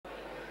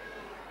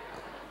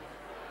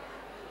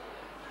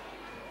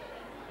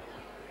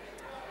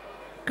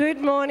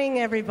Good morning,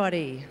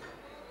 everybody.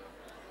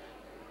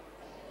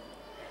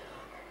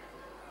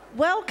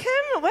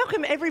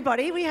 Welcome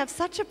everybody. We have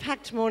such a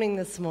packed morning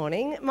this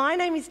morning. My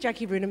name is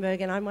Jackie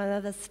Rudenberg and I'm one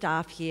of the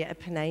staff here at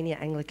Panania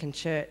Anglican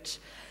Church.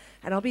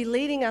 And I'll be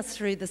leading us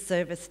through the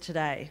service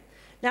today.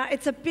 Now,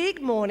 it's a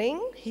big morning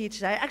here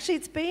today. Actually,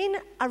 it's been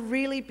a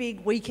really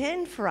big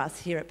weekend for us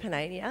here at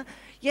Panania.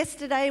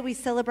 Yesterday, we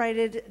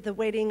celebrated the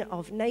wedding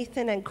of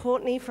Nathan and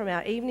Courtney from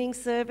our evening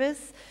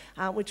service,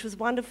 which was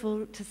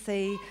wonderful to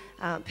see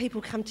people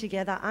come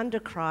together under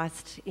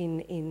Christ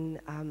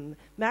in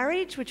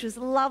marriage, which was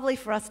lovely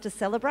for us to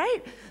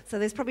celebrate. So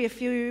there's probably a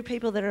few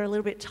people that are a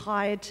little bit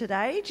tired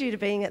today due to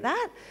being at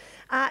that.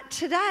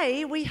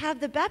 Today, we have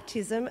the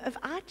baptism of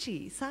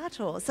Archie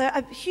Sartor. So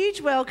a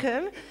huge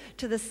welcome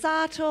to the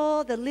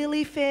Sartor, the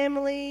Lily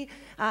family,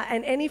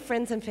 and any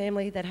friends and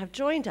family that have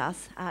joined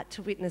us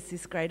to witness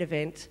this great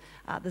event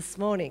this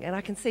morning. And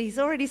I can see he's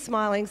already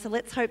smiling, so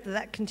let's hope that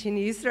that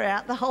continues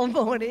throughout the whole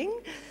morning.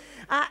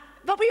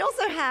 But we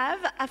also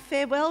have a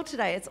farewell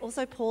today. It's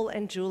also Paul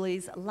and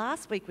Julie's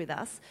last week with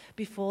us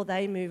before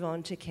they move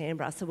on to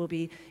Canberra. So we'll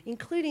be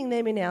including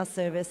them in our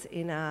service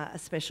in a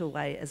special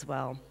way as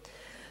well.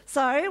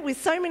 So, with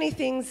so many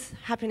things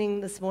happening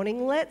this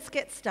morning, let's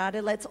get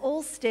started. Let's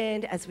all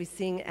stand as we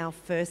sing our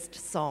first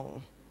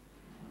song.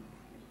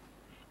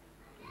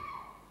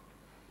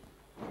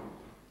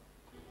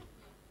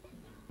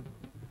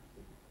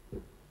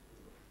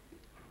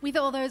 With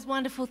all those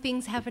wonderful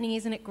things happening,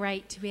 isn't it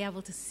great to be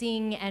able to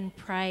sing and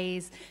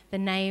praise the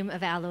name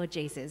of our Lord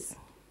Jesus?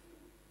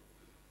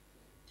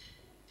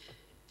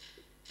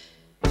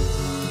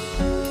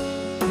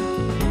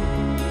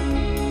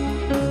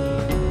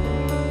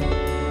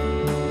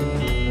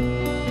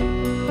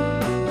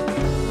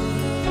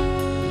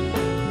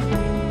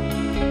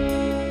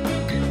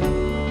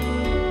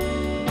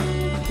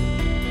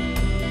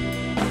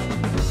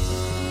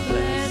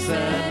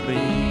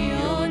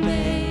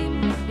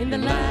 The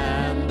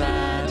land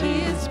that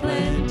is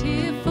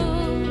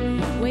plentiful,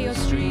 where your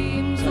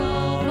streams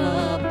of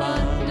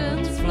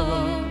abundance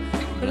flow,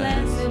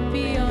 blessed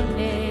be your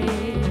name.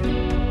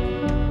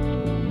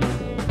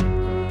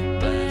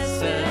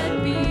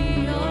 Blessed be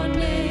your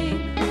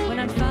name, when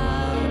I'm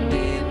found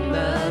in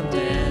the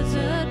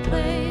desert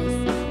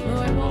place, or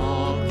I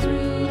walk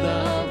through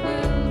the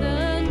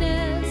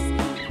wilderness,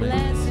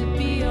 blessed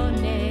be your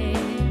name.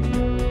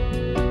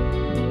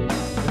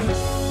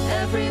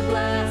 Every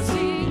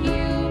blessing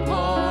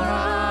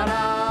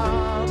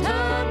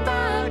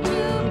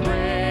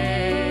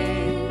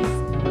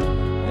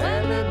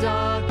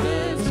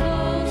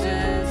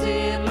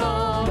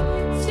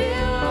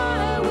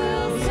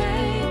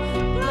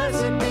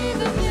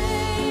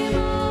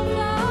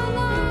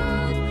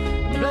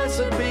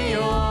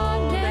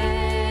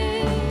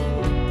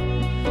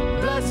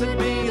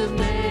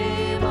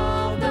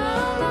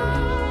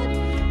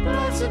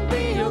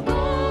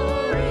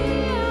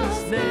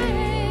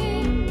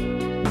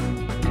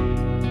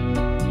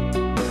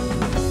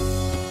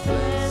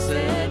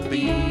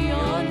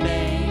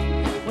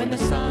the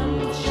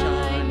sun's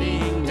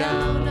shining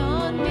down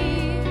on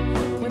me,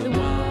 when the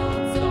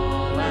world's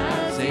all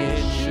as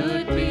it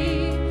should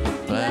be,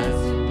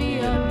 blessed be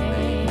your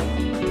name.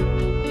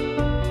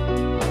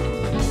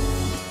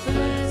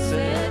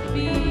 Blessed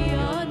be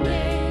your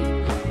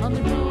name, on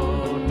the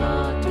road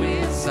marked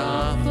with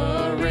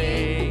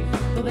suffering,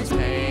 though there's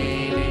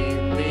pain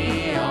in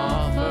the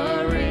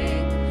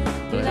offering,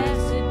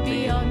 blessed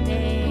be your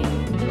name.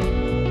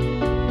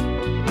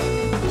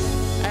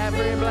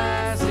 Every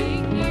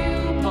blessing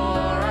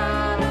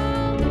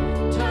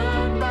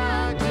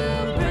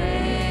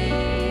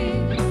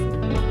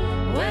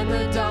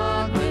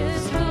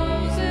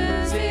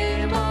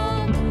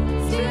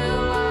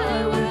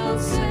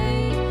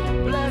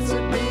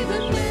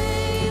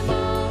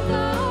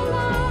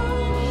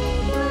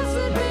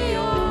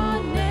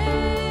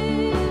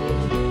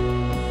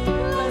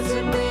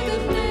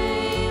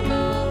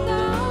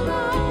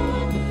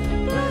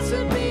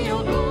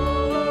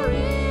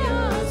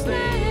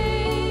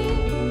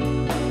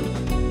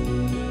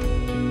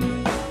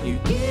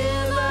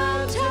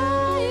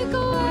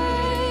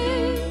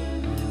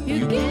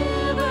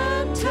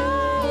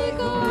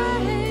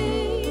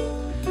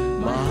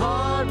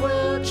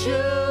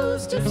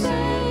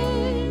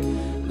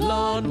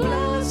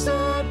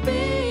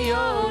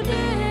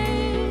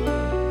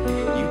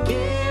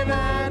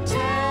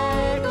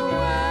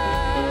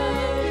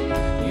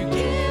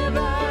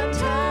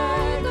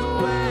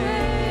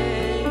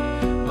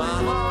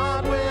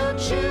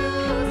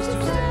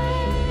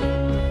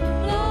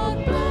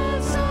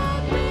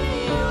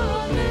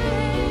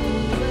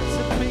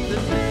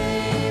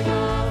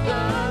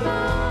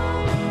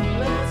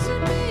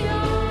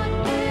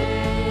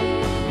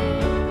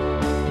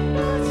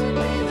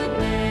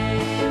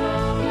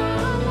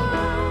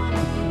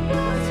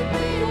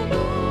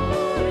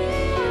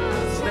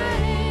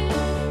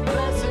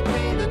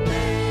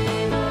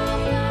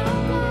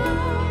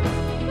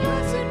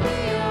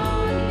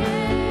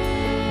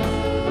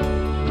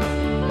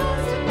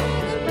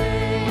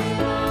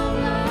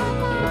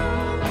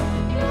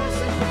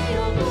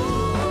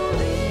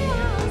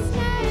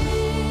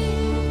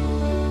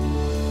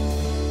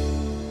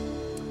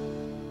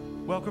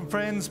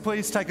Friends,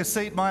 please take a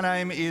seat. My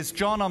name is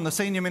John. I'm the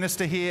Senior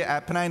Minister here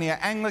at Panania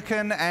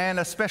Anglican,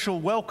 and a special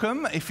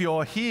welcome if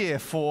you're here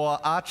for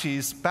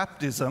Archie's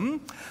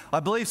baptism. I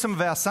believe some of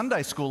our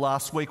Sunday school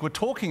last week were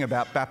talking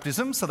about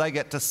baptism, so they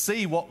get to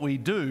see what we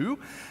do.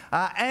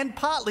 And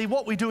partly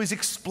what we do is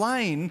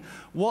explain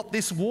what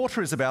this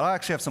water is about. I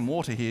actually have some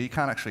water here. You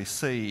can't actually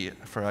see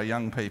for our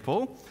young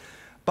people.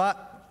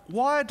 But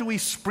why do we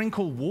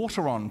sprinkle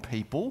water on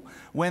people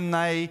when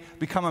they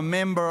become a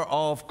member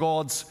of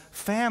God's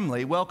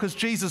family? Well, because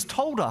Jesus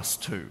told us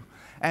to.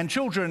 And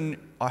children,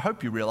 I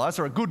hope you realise,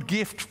 are a good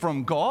gift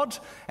from God,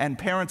 and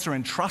parents are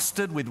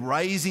entrusted with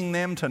raising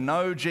them to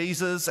know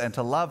Jesus and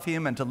to love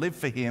him and to live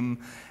for him.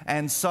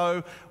 And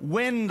so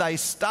when they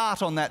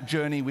start on that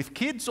journey with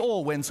kids,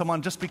 or when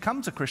someone just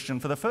becomes a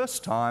Christian for the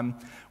first time,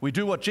 we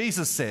do what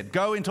Jesus said: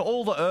 go into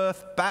all the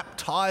earth,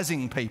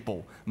 baptising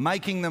people,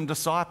 making them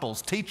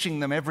disciples, teaching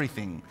them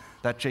everything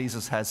that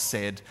Jesus has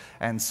said.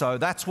 And so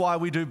that's why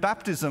we do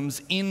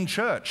baptisms in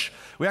church.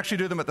 We actually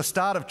do them at the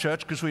start of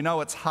church because we know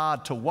it's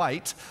hard to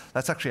wait.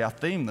 That's actually our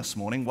theme this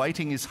morning.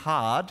 Waiting is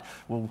hard.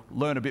 We'll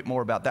learn a bit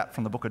more about that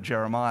from the book of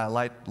Jeremiah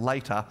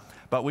later.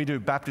 But we do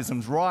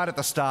baptisms right at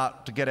the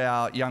start to get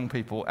our young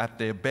people at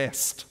their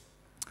best.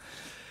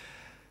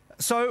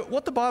 So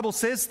what the Bible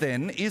says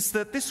then is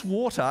that this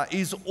water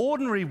is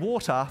ordinary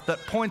water that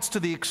points to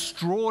the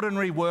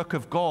extraordinary work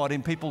of God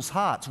in people's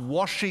hearts,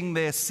 washing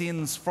their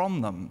sins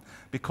from them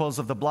because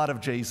of the blood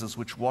of Jesus,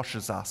 which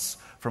washes us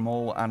from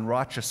all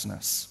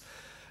unrighteousness.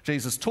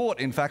 Jesus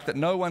taught, in fact, that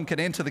no one can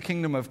enter the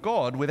kingdom of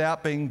God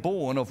without being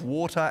born of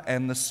water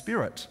and the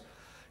Spirit.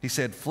 He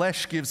said,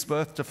 flesh gives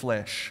birth to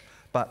flesh,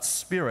 but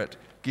spirit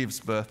gives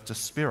birth to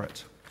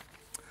spirit.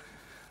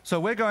 So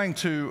we're going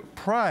to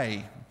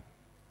pray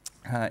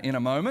in a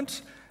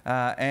moment,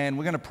 and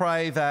we're going to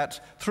pray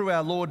that through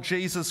our Lord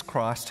Jesus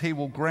Christ, he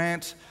will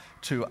grant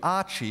to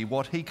Archie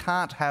what he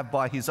can't have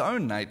by his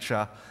own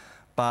nature,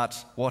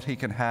 but what he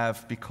can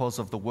have because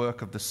of the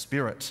work of the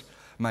Spirit,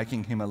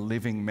 making him a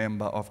living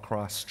member of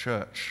Christ's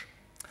church.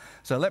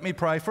 So let me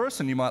pray for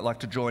us, and you might like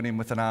to join in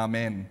with an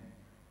amen.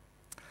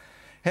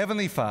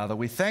 Heavenly Father,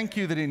 we thank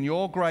you that in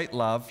your great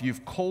love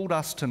you've called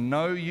us to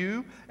know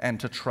you and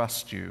to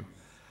trust you.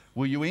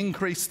 Will you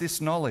increase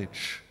this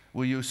knowledge?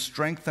 Will you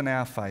strengthen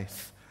our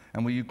faith?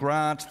 And will you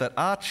grant that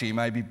Archie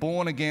may be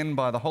born again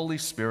by the Holy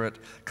Spirit,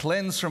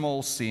 cleansed from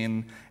all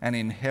sin, and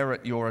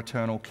inherit your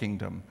eternal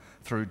kingdom?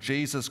 Through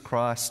Jesus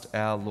Christ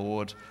our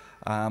Lord.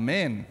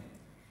 Amen.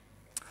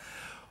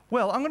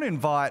 Well, I'm going to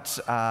invite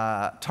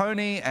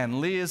Tony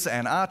and Liz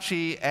and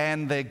Archie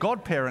and their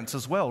godparents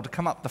as well to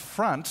come up the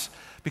front,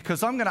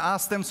 because I'm going to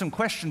ask them some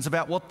questions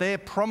about what they're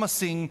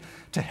promising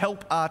to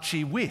help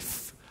Archie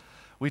with.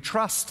 We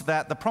trust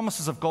that the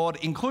promises of God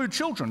include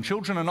children.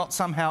 Children are not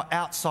somehow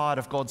outside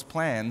of God's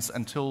plans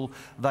until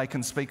they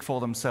can speak for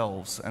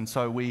themselves. And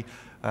so we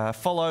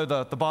follow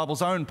the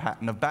Bible's own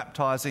pattern of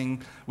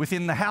baptising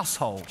within the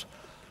household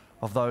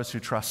of those who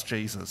trust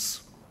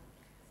Jesus.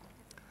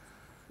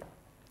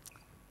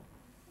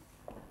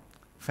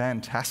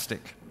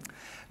 Fantastic.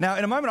 Now,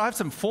 in a moment, I have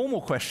some formal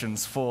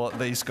questions for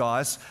these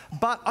guys,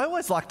 but I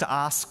always like to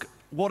ask,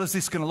 what is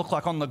this going to look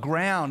like on the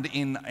ground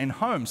in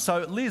homes?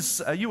 So,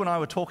 Liz, you and I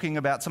were talking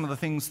about some of the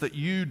things that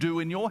you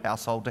do in your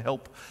household to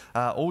help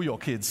all your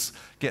kids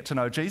get to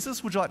know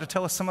Jesus. Would you like to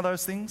tell us some of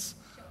those things?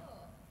 Sure.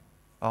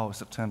 Oh,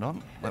 is it turned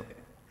on?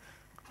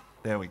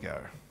 There we go.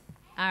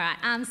 All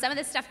right. Some of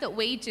the stuff that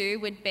we do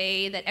would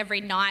be that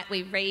every night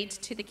we read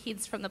to the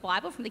kids from the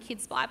Bible, from the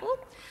kids' Bible.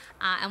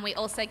 And we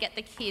also get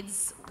the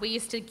kids, we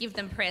used to give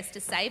them prayers to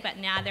say, but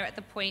now they're at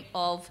the point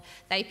of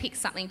they pick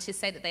something to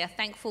say that they are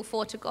thankful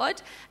for to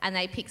God, and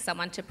they pick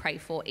someone to pray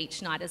for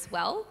each night as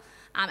well.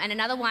 And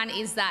another one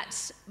is that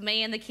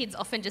me and the kids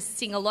often just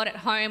sing a lot at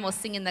home or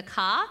sing in the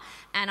car,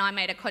 and I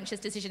made a conscious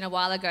decision a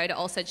while ago to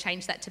also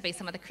change that to be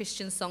some of the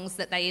Christian songs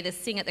that they either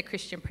sing at the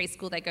Christian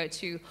preschool they go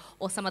to,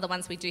 or some of the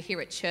ones we do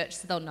here at church,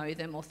 so they'll know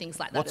them, or things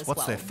like that as well.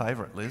 What's their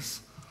favourite, Liz?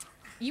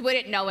 You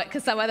wouldn't know it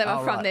because some of them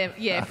are from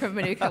right. from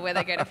Manuka, where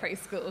they go to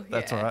preschool.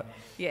 That's all right.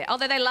 Yeah,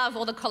 although they love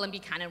all the Colin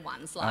Buchanan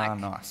ones, like,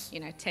 nice.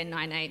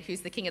 1098,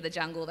 Who's the King of the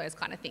Jungle, those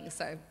kind of things.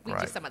 So we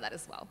do some of that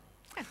as well.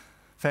 Yeah.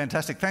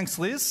 Fantastic. Thanks,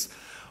 Liz.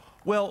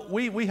 Well,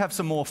 we have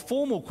some more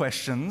formal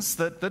questions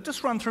that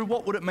just run through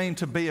what would it mean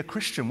to be a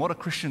Christian, what are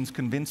Christians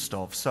convinced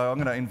of. So I'm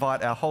going to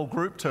invite our whole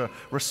group to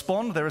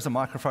respond. There is a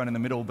microphone in the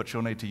middle, but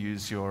you'll need to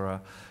use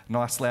your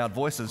nice loud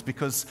voices,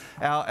 because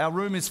our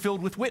room is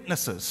filled with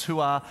witnesses who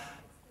are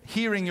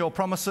hearing your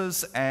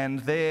promises, and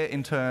they're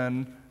in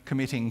turn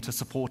committing to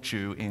support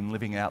you in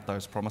living out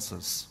those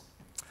promises.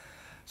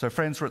 So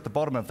friends, we're at the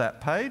bottom of that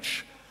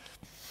page.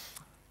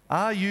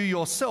 Are you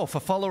yourself a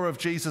follower of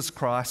Jesus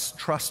Christ,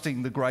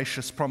 trusting the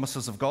gracious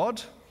promises of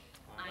God?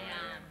 I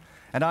am.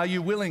 And are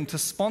you willing to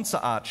sponsor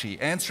Archie,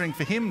 answering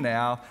for him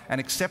now and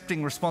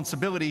accepting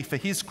responsibility for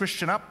his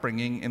Christian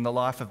upbringing in the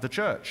life of the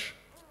church?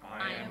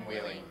 I am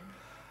willing.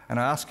 And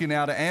I ask you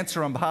now to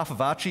answer on behalf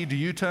of Archie, do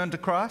you turn to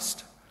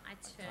Christ?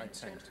 I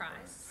turn to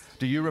Christ.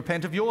 Do you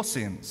repent of your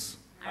sins?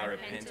 I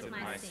repent of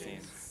my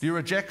sins. Do you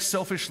reject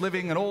selfish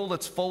living and all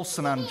that's false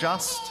and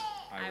unjust?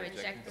 I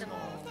reject them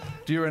all.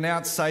 Do you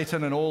renounce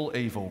Satan and all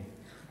evil?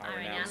 I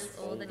renounce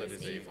all that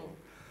is evil.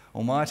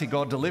 Almighty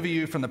God, deliver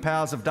you from the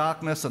powers of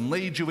darkness and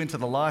lead you into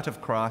the light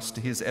of Christ,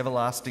 to his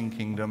everlasting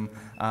kingdom.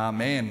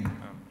 Amen.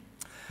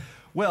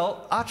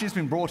 Well, Archie's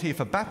been brought here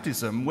for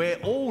baptism. We're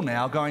all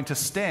now going to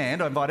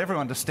stand. I invite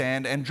everyone to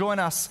stand and join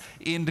us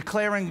in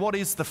declaring what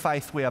is the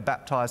faith we are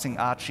baptising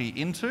Archie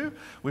into.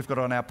 We've got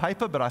it on our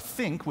paper, but I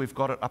think we've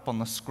got it up on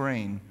the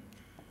screen.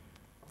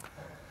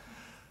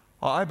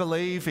 I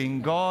believe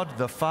in God,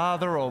 the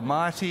Father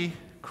Almighty,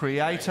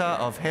 creator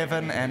of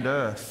heaven and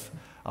earth.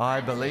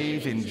 I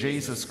believe in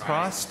Jesus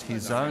Christ,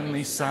 his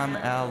only Son,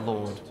 our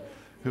Lord,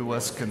 who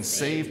was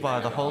conceived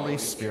by the Holy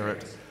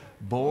Spirit,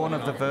 born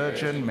of the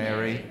Virgin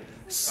Mary,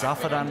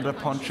 suffered under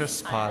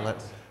Pontius Pilate,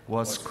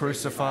 was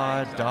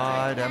crucified,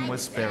 died and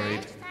was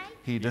buried.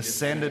 He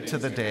descended to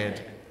the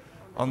dead.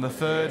 On the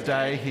third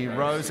day he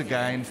rose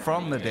again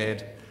from the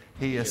dead.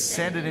 He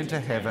ascended into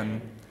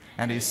heaven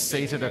and is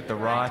seated at the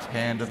right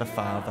hand of the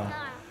Father.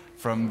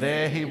 From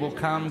there he will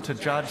come to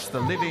judge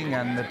the living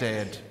and the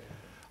dead.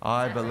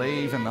 I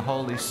believe in the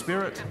Holy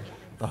Spirit,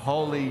 the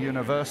holy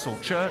universal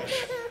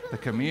church, the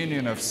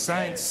communion of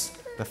saints,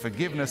 the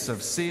forgiveness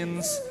of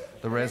sins,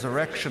 the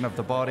resurrection of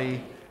the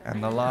body,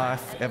 and the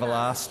life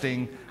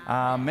everlasting.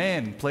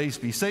 Amen. Please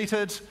be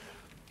seated.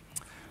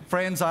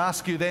 Friends, I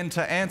ask you then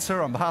to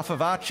answer on behalf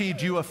of Archie,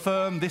 do you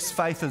affirm this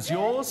faith as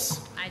yours?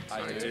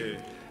 I do.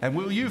 And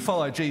will you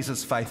follow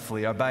Jesus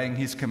faithfully, obeying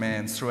his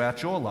commands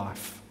throughout your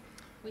life?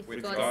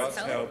 With God's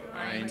help,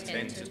 I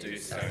intend to do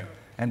so.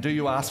 And do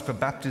you ask for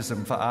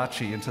baptism for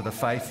Archie into the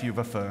faith you've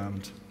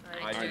affirmed?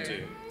 I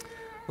do.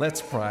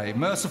 Let's pray.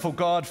 Merciful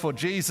God, for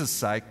Jesus'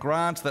 sake,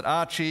 grant that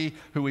Archie,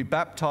 who we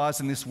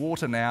baptise in this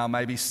water now,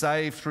 may be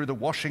saved through the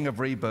washing of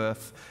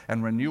rebirth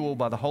and renewal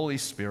by the Holy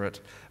Spirit.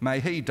 May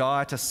he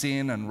die to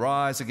sin and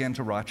rise again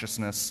to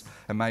righteousness,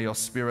 and may your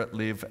Spirit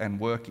live and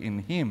work in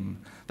him,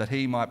 that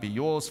he might be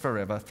yours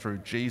forever through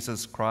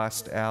Jesus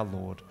Christ our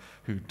Lord,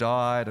 who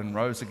died and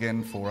rose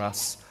again for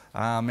us.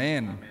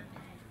 Amen.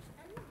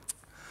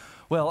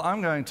 Well,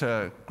 I'm going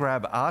to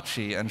grab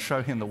Archie and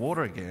show him the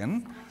water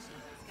again.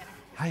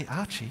 Hey,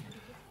 Archie,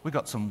 we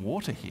got some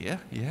water here.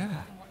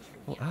 Yeah.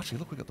 Well, Archie,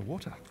 look, we got the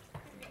water.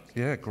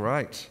 Yeah,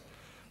 great.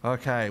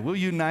 Okay, will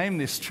you name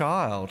this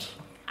child?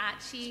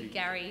 Archie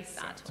Gary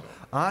Sartor.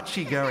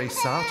 Archie Gary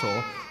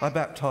Sartor, I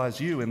baptise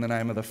you in the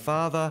name of the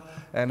Father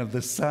and of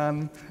the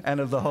Son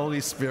and of the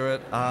Holy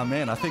Spirit.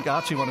 Amen. I think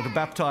Archie wanted to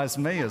baptise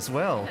me as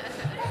well.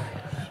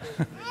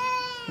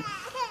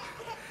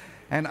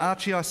 And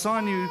Archie, I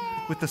sign you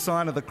with the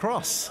sign of the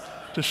cross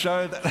to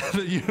show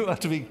that you are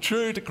to be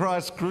true to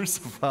Christ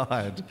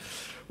crucified.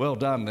 Well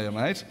done there,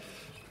 mate.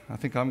 I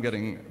think I'm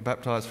getting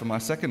baptised for my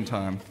second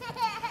time.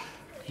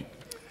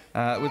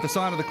 With the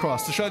sign of the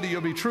cross, to show that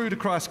you'll be true to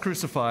Christ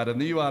crucified and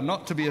that you are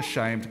not to be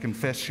ashamed to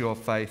confess your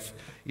faith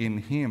in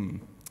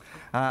him.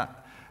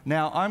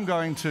 Now, I'm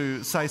going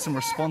to say some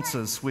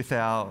responses with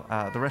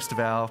the rest of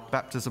our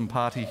baptism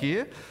party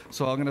here.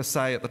 So I'm going to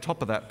say at the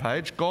top of that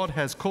page, God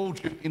has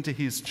called you into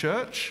his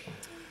church.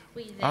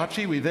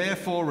 Archie, we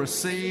therefore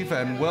receive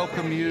and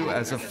welcome you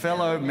as a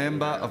fellow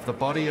member of the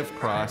body of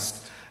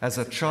Christ, as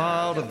a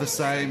child of the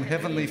same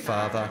Heavenly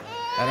Father,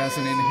 and as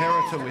an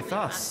inheritor with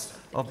us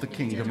of the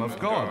kingdom of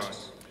God.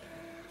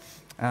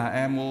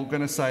 And we're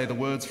going to say the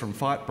words from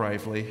Fight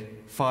Bravely.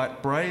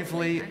 Fight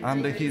bravely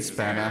under his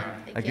banner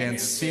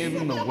against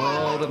sin, the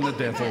world and the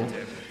devil,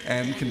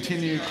 and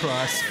continue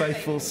Christ's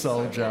faithful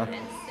soldier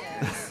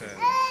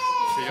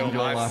to your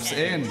life's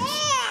end.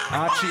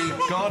 Archie,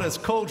 God has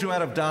called you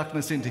out of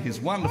darkness into his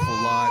wonderful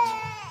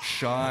light.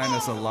 Shine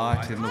as a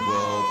light in the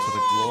world to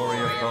the glory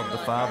of God the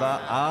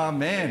Father.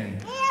 Amen.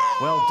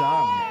 Well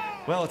done.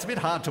 Well, it's a bit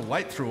hard to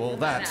wait through all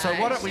that, so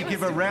why don't we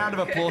give a round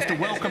of applause to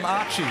welcome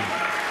Archie.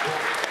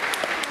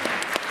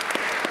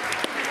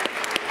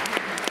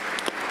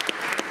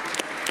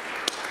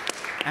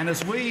 And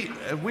as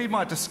we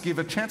might just give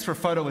a chance for a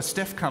photo as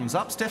Steph comes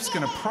up. Steph's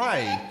going to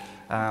pray.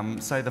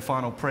 Say the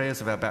final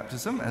prayers of our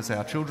baptism as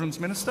our children's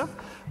minister.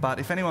 But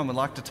if anyone would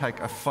like to take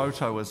a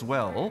photo as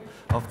well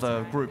of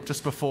the group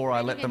just before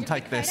I let them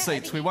take their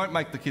seats, we won't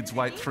make the kids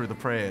wait through the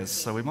prayers.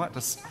 So we might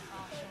just...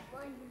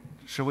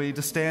 Shall we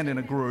just stand in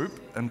a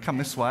group and come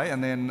this way,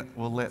 and then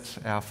we'll let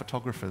our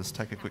photographers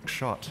take a quick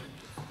shot.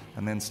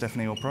 And then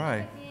Stephanie will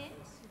pray.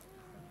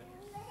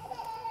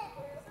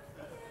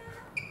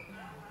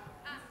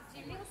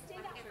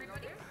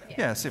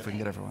 Yeah, see if we can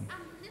get everyone.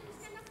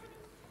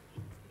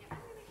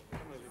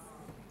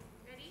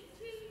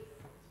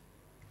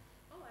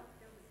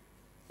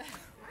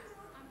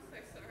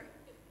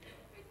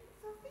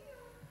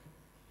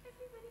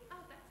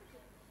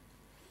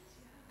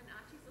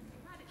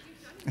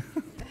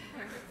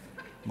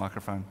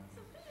 Microphone.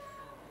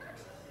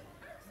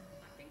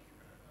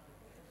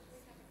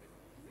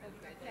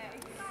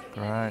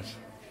 Great. There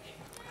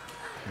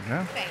you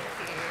go. Thank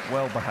you.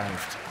 Well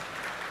behaved.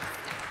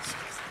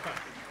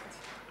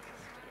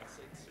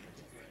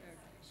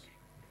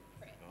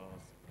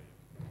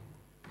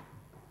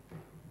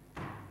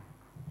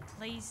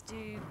 please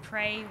do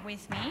pray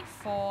with me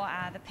for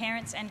the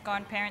parents and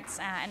godparents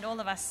and all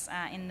of us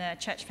in the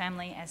church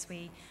family as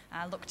we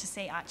look to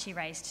see Archie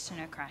raised to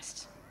know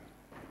Christ.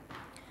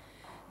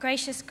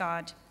 Gracious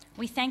God,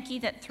 we thank you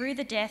that through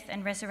the death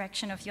and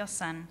resurrection of your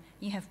Son,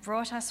 you have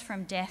brought us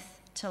from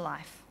death to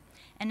life.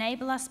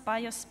 Enable us by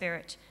your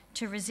Spirit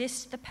to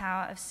resist the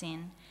power of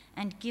sin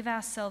and give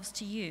ourselves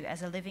to you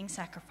as a living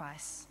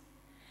sacrifice.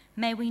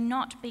 May we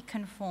not be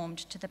conformed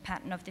to the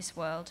pattern of this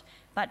world,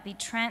 but be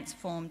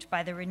transformed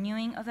by the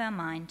renewing of our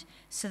mind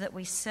so that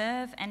we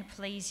serve and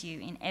please you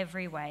in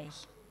every way.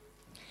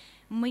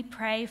 And we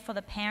pray for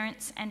the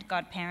parents and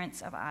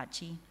godparents of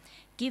Archie.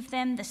 Give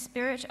them the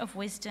spirit of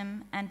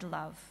wisdom and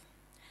love,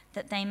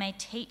 that they may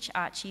teach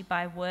Archie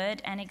by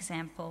word and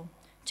example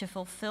to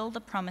fulfill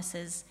the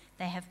promises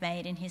they have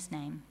made in his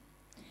name.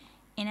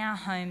 In our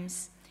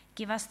homes,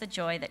 give us the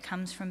joy that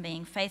comes from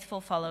being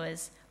faithful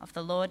followers of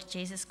the Lord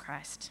Jesus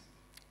Christ.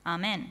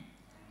 Amen.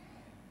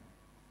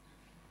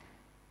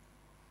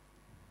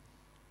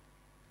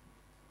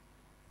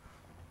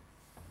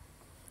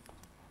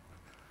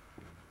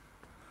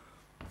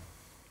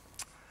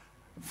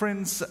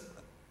 Friends,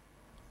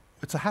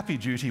 it's a happy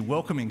duty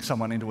welcoming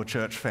someone into a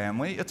church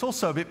family. It's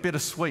also a bit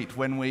bittersweet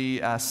when we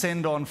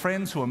send on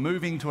friends who are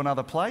moving to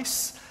another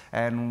place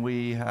and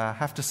we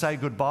have to say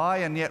goodbye,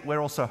 and yet we're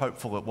also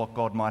hopeful at what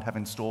God might have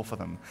in store for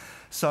them.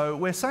 So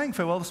we're saying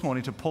farewell this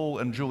morning to Paul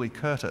and Julie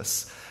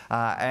Curtis,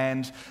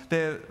 and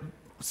they're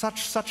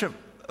such a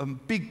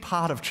big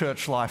part of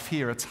church life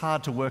here. It's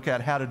hard to work out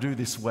how to do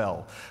this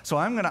well. So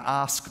I'm going to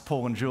ask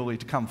Paul and Julie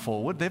to come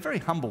forward. They're very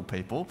humble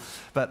people,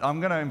 but I'm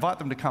going to invite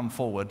them to come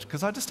forward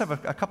because I just have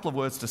a couple of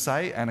words to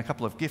say and a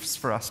couple of gifts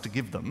for us to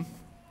give them.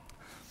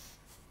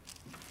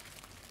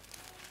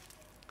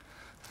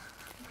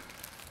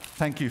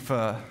 Thank you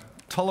for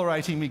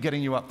tolerating me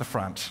getting you up the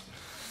front.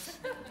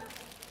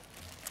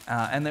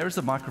 And there is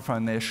a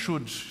microphone there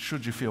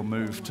should you feel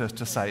moved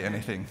to say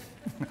anything.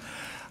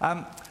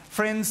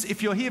 Friends,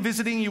 if you're here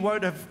visiting, you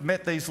won't have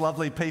met these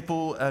lovely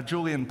people.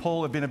 Julie and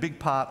Paul have been a big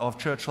part of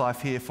church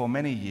life here for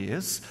many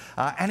years,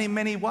 and in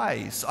many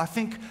ways.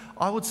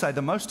 I would say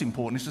the most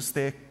important is just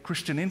their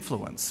Christian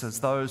influence. As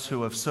those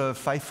who have served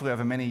faithfully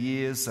over many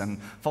years and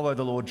follow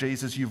the Lord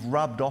Jesus, you've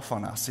rubbed off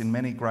on us in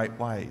many great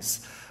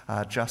ways.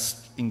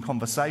 Just in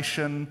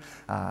conversation,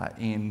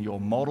 in your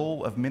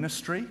model of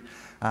ministry.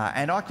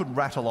 And I could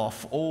rattle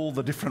off all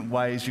the different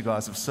ways you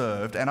guys have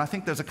served, and I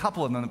think there's a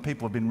couple of them that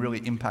people have been really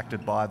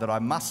impacted by that I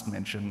must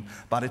mention,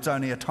 but it's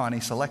only a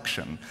tiny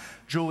selection.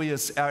 Julie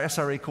is our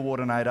SRE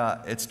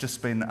coordinator. It's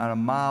just been a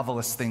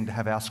marvellous thing to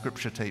have our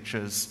scripture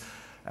teachers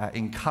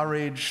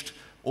encouraged,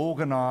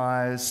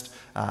 organised,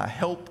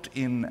 helped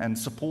in and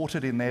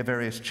supported in their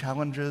various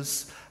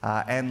challenges,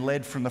 and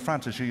led from the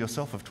front as you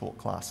yourself have taught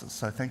classes.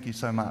 So thank you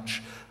so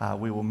much.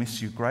 We will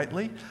miss you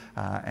greatly,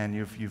 and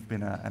you've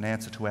been an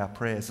answer to our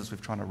prayers as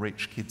we've tried to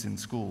reach kids in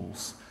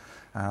schools.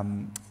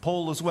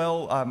 Paul as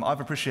well, I've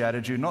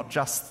appreciated you not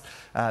just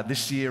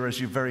this year as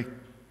you very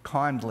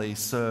kindly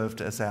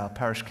served as our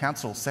parish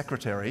council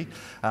secretary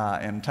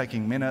and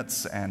taking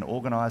minutes and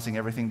organising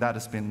everything. That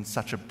has been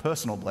such a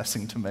personal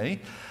blessing to me,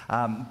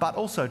 but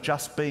also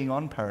just being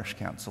on parish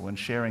council and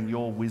sharing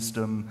your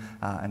wisdom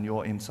and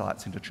your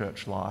insights into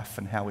church life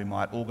and how we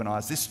might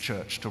organise this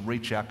church to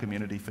reach our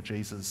community for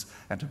Jesus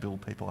and to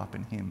build people up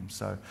in him.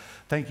 So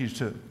thank you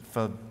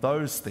for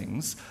those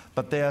things,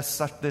 but there's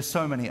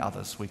so many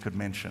others we could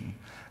mention.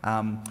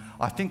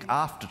 I think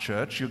after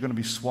church you're going to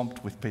be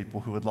swamped with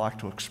people who would like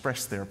to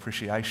express their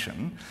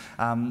appreciation,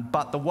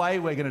 but the way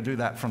we're going to do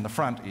that from the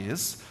front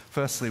is,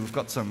 firstly, we've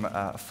got some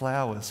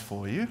flowers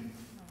for you.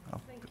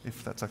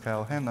 If that's okay,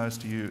 I'll hand those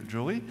to you,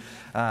 Julie.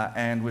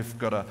 And we've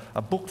got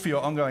a book for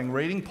your ongoing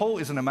reading. Paul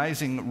is an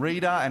amazing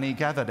reader, and he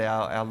gathered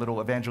our little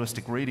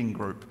evangelistic reading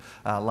group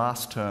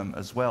last term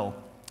as well.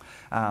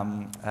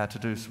 To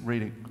do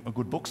reading a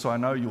good book, so I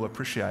know you'll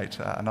appreciate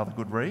another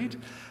good read.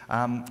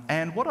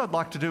 And what I'd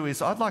like to do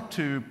is I'd like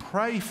to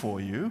pray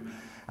for you,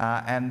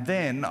 and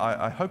then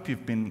I hope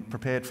you've been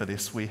prepared for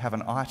this. We have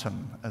an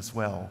item as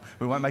well.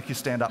 We won't make you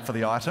stand up for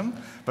the item,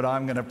 but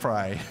I'm going to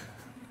pray.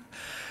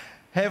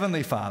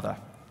 Heavenly Father,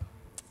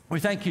 we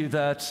thank you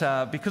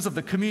that because of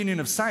the communion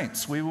of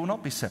saints, we will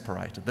not be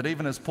separated, that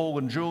even as Paul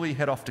and Julie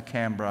head off to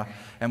Canberra,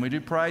 and we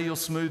do pray you'll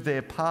smooth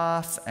their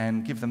path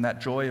and give them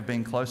that joy of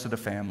being closer to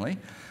family,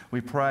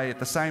 we pray at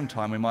the same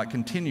time we might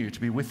continue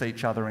to be with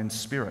each other in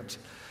spirit,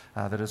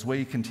 that as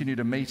we continue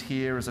to meet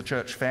here as a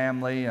church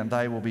family and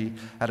they will be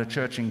at a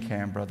church in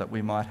Canberra, that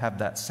we might have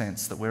that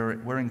sense that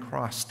we're in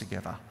Christ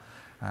together.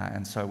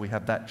 And so we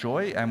have that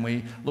joy, and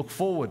we look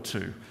forward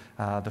to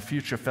the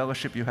future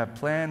fellowship you have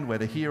planned,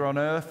 whether here on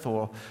earth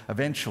or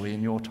eventually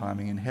in your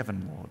timing in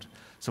heaven, Lord.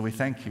 So we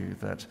thank you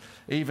that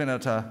even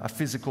at a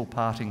physical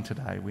parting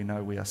today, we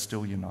know we are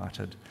still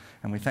united.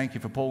 And we thank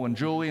you for Paul and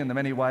Julie and the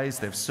many ways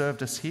they've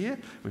served us here.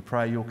 We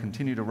pray you'll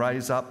continue to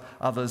raise up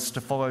others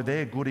to follow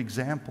their good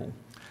example.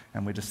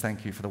 And we just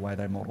thank you for the way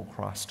they model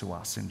Christ to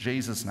us. In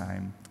Jesus'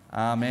 name,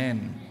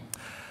 amen.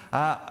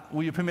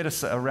 Will you permit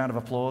us a round of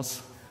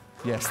applause?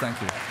 Yes,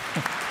 thank you.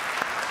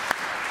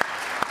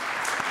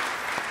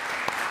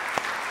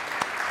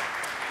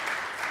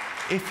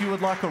 If you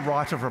would like a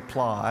right of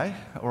reply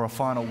or a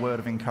final word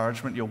of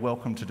encouragement, you're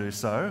welcome to do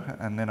so.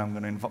 And then I'm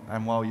going to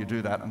and while you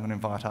do that, I'm going to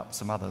invite up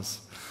some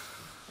others.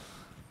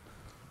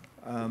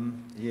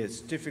 Yeah, it's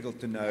difficult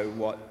to know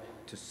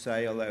what to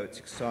say, although it's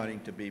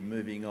exciting to be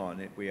moving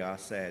on. We are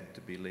sad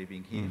to be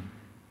leaving here.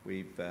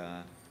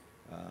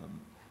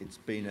 It's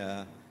been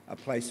a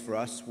place for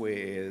us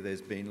where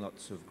there's been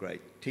lots of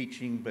great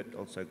teaching, but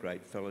also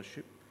great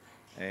fellowship.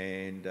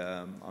 And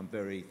I'm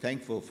very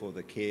thankful for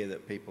the care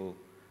that people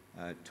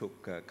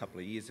took a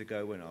couple of years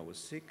ago when I was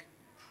sick,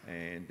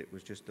 and it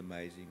was just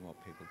amazing what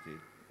people did.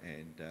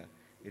 And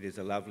it is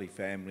a lovely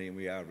family, and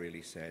we are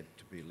really sad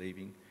to be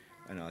leaving.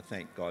 And I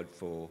thank God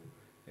for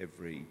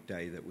every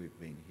day that we've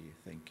been here.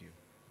 Thank you.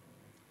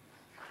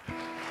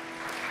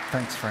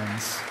 Thanks,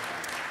 friends.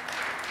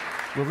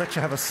 We'll let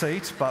you have a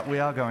seat, but we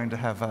are going to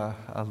have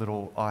a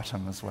little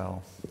item as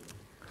well.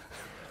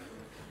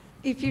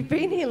 If you've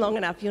been here long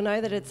enough, you'll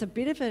know that it's a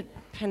bit of a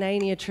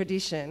Panania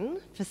tradition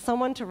for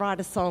someone to write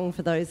a song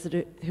for those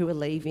who are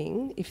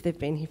leaving if they've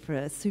been here for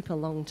a super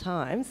long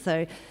time.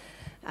 So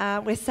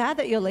we're sad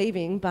that you're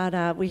leaving,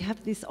 but we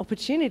have this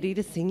opportunity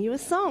to sing you a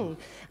song.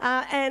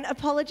 And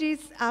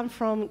apologies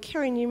from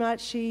Kerry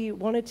Newmarch. She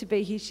wanted to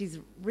be here. She's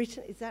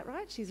written, is that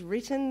right? She's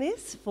written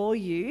this for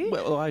you.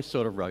 Well, I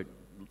sort of wrote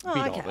a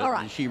bit of it. All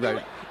right. She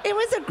wrote. It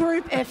was a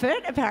group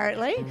effort,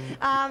 apparently.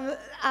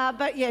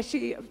 But yeah,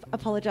 she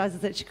apologises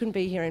that she couldn't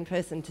be here in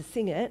person to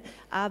sing it.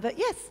 But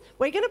yes,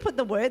 we're going to put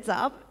the words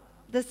up.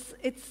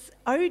 It's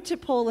Ode to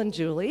Paul and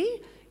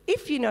Julie.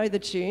 If you know the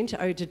tune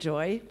to Ode to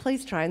Joy,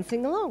 please try and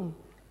sing along.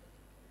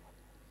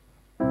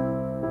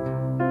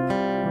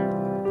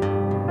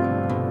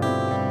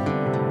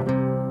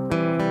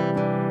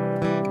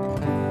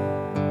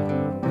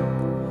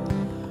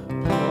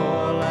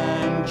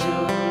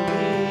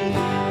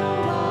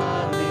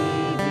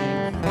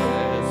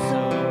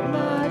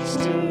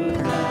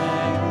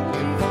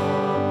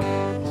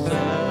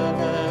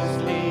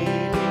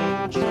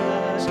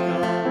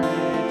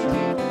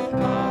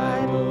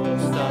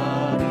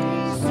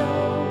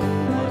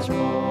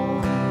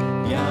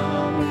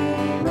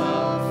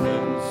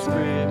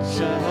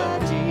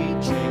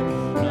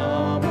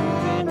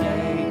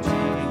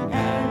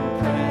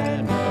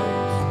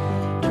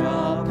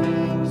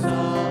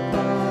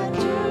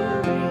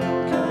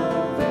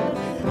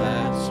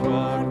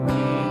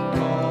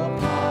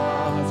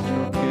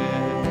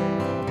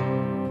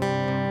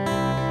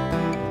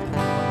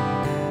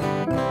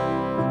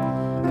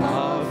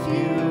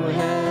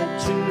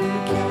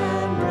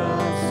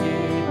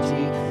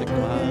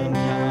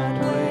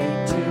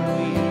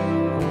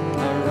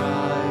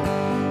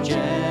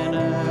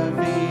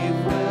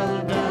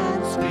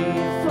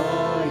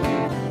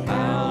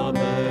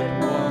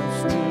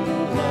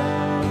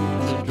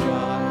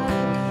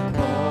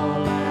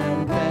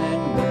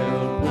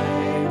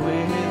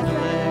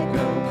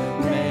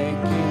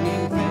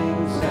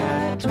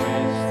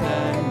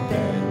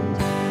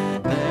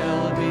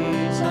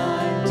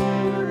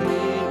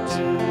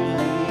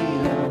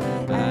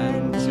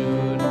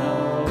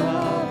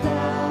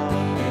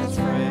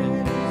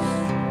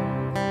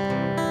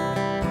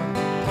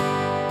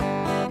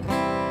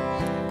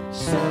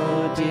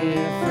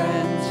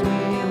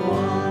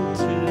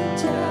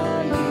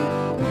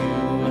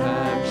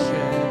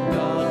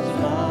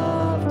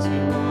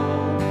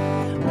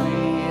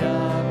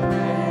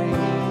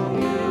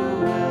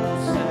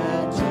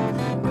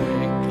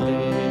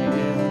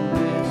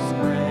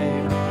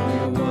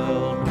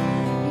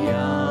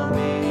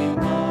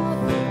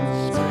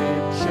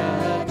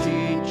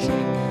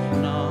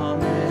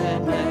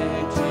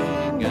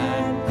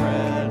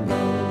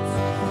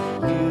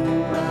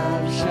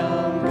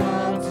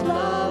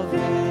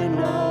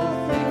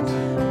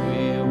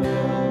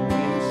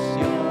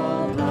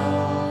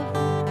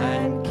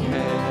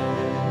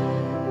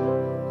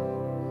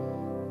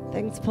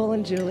 Paul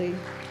and Julie.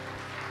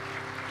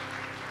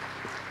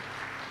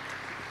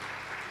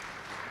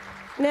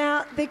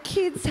 Now, the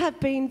kids have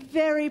been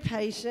very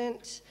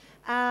patient,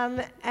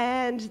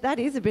 and that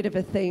is a bit of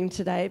a theme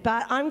today,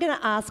 but I'm going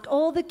to ask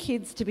all the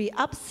kids to be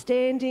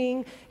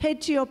upstanding,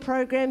 head to your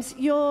programs.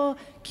 Your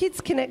Kids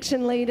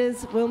Connection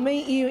leaders will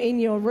meet you in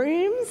your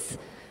rooms.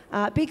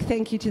 Big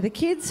thank you to the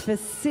kids for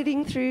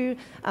sitting through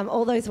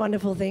all those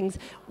wonderful things.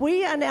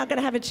 We are now going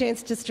to have a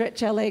chance to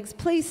stretch our legs.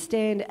 Please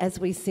stand as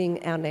we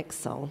sing our next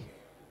song.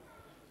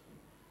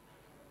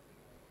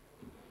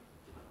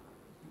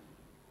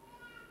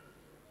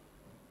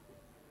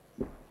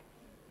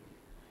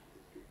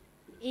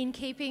 In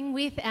keeping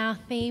with our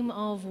theme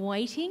of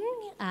waiting,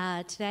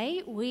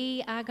 today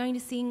we are going to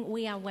sing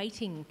We Are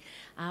Waiting,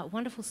 a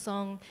wonderful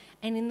song.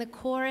 And in the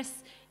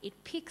chorus, it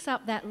picks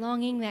up that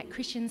longing that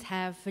Christians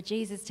have for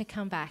Jesus to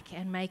come back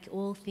and make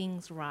all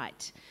things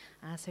right.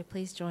 So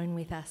please join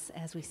with us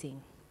as we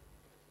sing.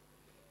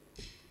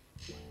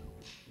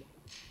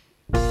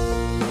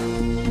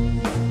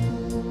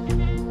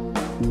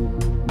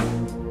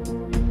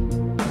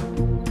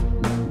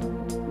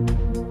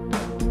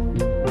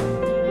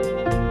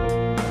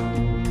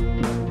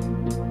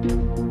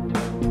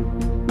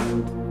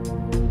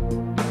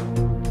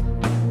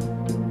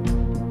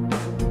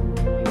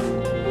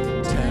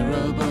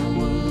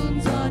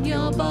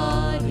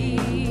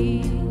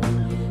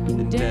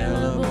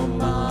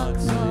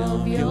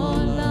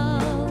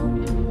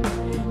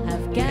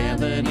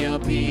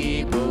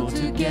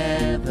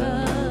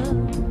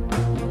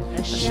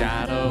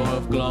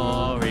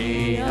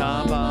 glory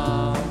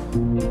above,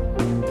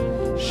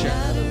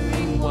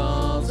 shattering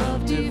walls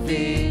of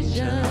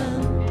division.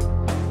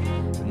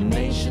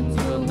 Nations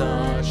will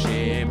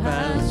worship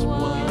as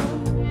one.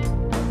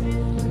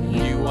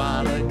 You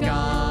are the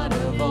God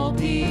of all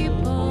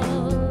people.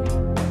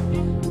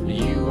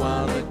 You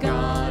are the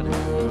God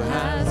who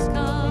has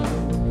come.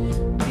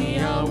 We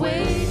are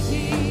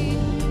waiting.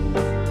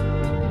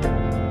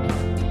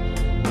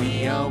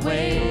 We are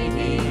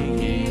waiting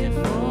here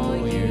for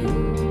you.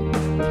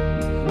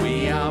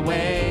 We are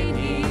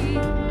waiting.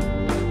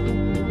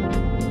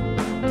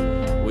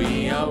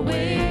 We are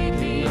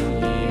waiting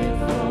here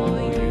for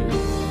you.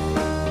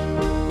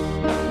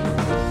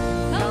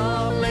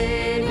 Come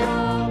lead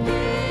your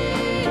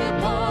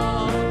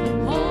people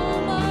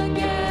home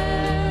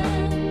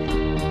again.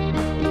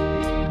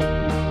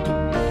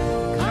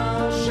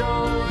 Come show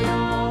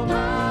your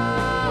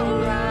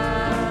power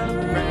and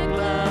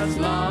reckless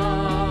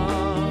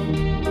love.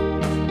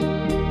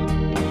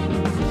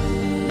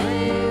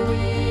 May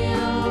we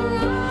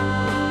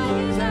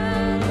arise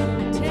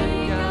and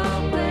take our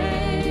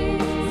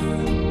place.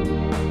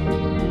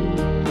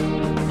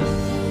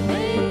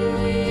 May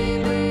we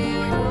be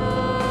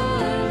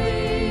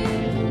worthy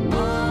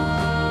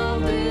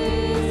of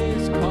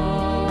this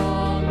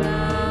call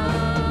now.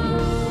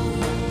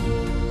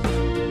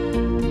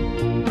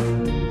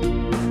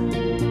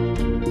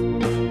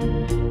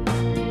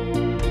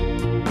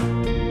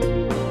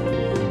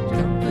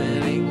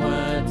 Comforting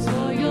words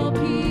for your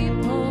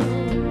people.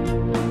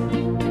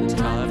 The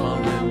time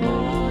of their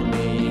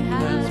mourning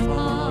has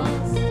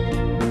passed.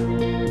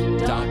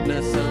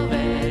 Darkness of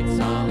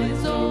exile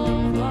is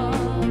over.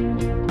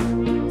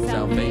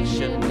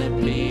 Salvation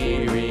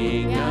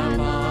appearing at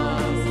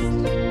last.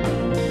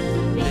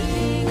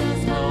 Leading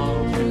us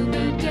home through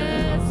the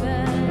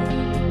desert.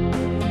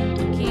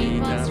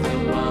 Keep us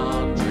from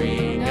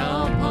wandering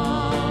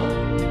apart.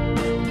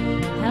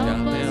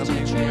 Help us to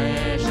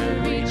treasure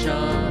each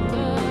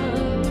other.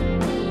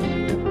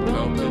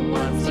 Broken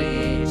ones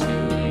lead to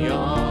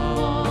your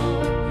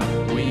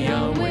heart. We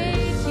are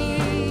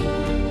waiting.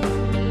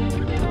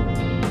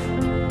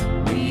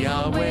 We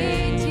are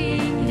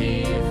waiting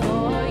here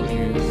for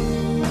you.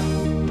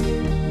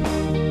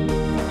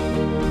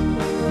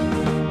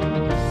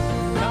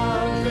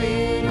 Come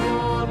lead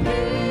your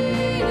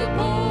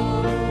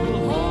people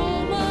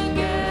home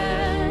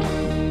again.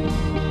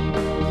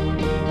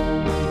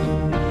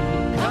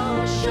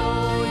 Come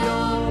show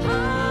your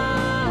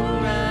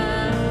power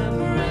and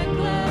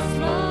reckless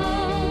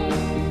love.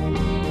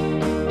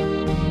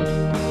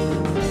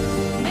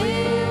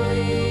 May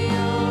we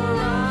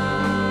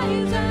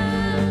arise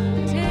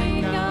and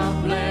take our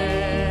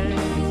place.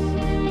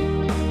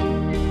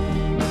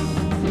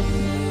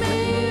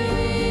 May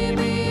we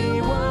be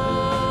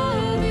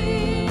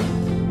worthy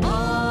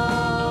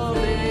of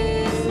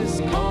this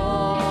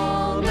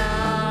call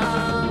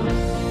now.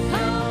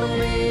 Come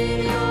lead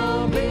your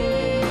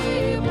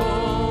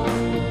people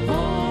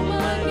home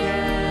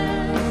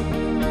again.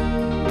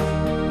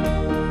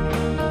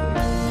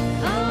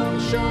 Come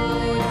show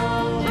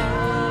your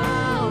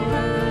power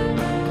and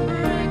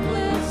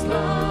reckless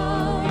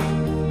love.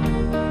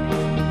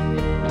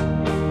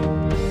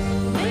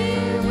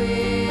 May we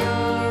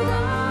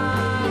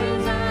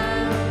arise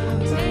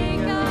and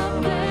take our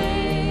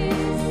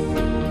place.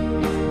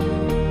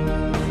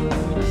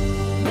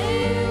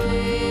 May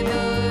we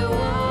be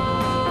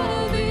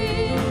worthy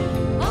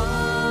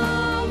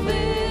of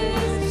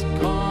this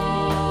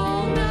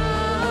call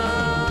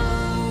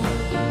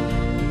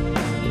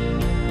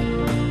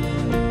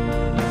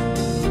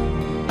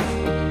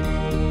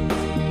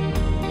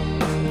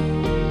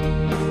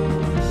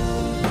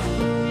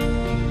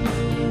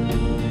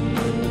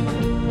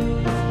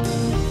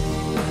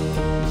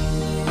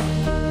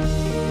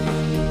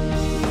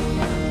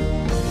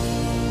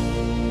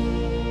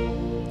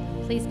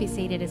Please be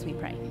seated as we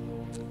pray.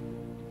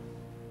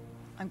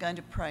 I'm going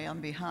to pray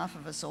on behalf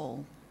of us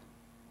all.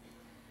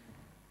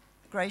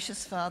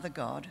 Gracious Father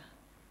God,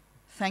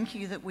 thank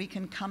you that we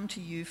can come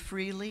to you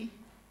freely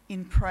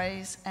in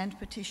praise and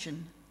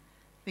petition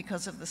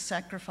because of the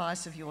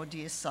sacrifice of your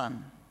dear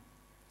Son.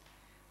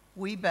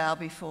 We bow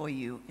before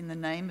you in the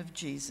name of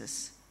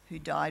Jesus, who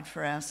died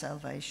for our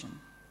salvation.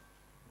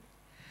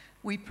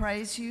 We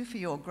praise you for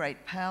your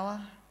great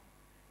power.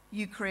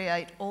 You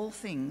create all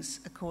things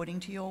according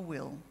to your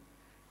will,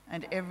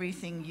 and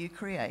everything you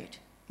create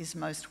is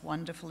most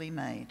wonderfully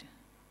made.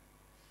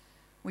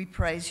 We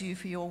praise you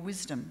for your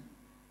wisdom,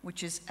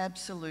 which is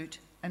absolute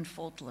and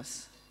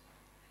faultless.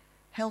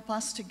 Help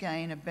us to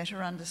gain a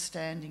better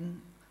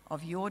understanding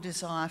of your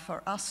desire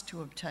for us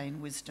to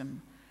obtain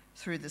wisdom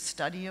through the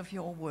study of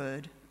your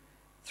word,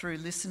 through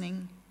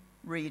listening,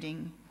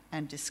 reading,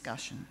 and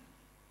discussion.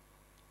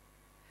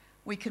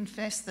 We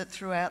confess that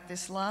throughout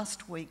this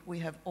last week we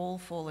have all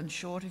fallen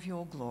short of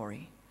your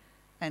glory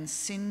and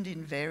sinned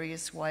in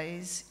various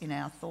ways in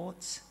our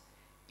thoughts,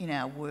 in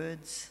our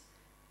words,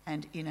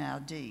 and in our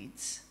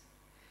deeds.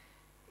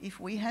 If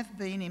we have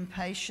been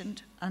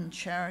impatient,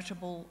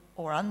 uncharitable,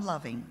 or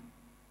unloving,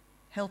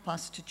 help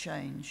us to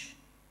change.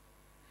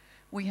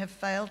 We have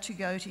failed to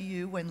go to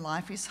you when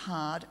life is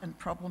hard and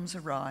problems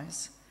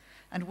arise,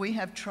 and we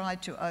have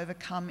tried to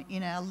overcome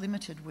in our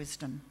limited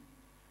wisdom.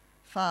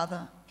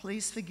 Father,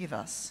 please forgive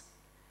us,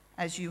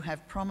 as you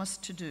have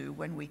promised to do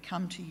when we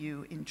come to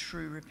you in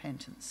true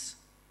repentance.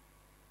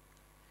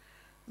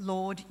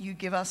 Lord, you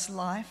give us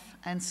life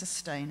and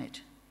sustain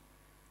it.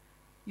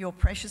 Your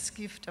precious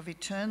gift of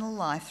eternal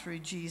life through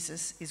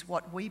Jesus is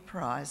what we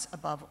prize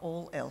above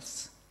all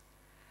else.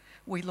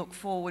 We look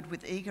forward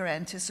with eager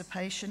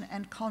anticipation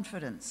and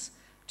confidence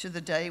to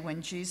the day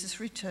when Jesus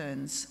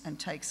returns and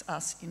takes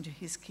us into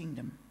his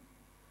kingdom.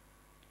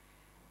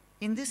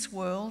 In this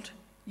world,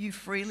 you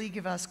freely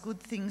give us good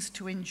things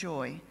to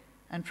enjoy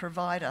and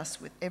provide us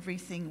with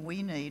everything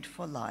we need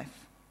for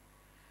life.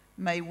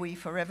 May we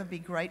forever be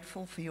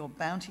grateful for your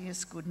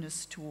bounteous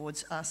goodness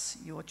towards us,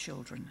 your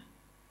children.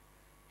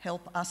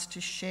 Help us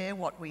to share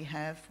what we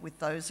have with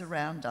those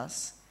around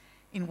us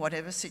in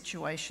whatever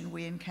situation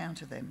we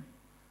encounter them.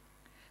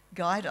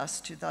 Guide us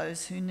to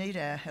those who need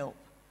our help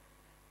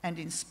and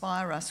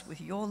inspire us with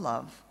your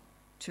love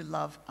to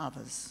love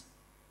others.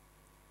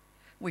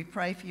 We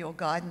pray for your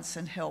guidance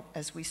and help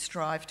as we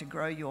strive to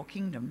grow your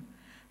kingdom.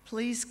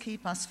 Please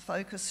keep us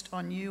focused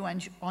on you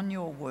and on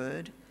your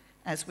word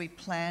as we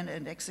plan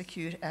and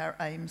execute our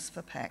aims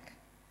for PAC.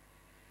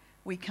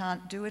 We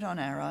can't do it on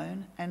our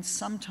own, and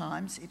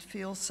sometimes it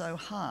feels so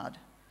hard,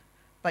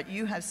 but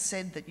you have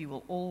said that you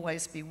will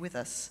always be with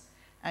us,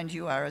 and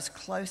you are as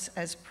close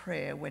as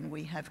prayer when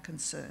we have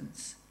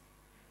concerns.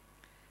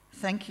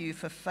 Thank you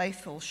for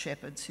faithful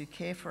shepherds who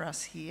care for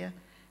us here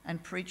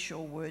and preach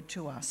your word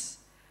to us,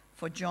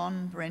 for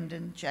John,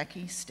 Brendan,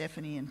 Jackie,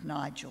 Stephanie and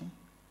Nigel.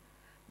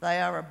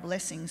 They are a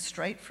blessing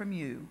straight from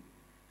you,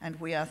 and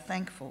we are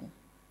thankful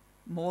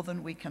more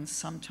than we can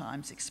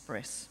sometimes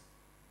express.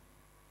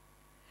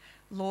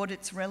 Lord,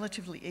 it's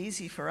relatively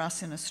easy for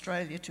us in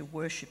Australia to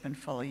worship and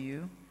follow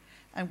you,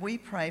 and we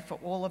pray for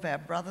all of our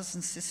brothers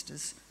and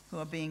sisters who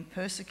are being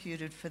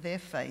persecuted for their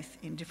faith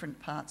in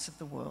different parts of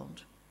the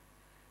world.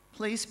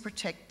 Please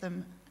protect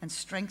them and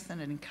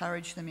strengthen and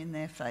encourage them in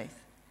their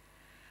faith.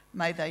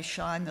 May they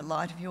shine the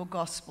light of your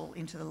gospel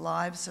into the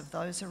lives of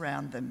those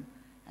around them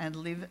and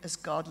live as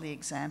godly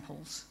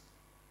examples.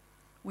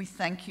 We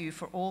thank you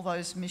for all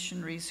those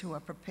missionaries who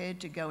are prepared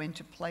to go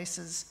into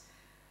places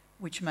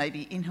which may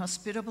be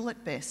inhospitable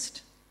at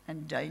best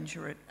and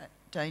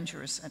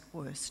dangerous at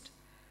worst,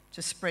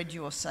 to spread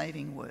your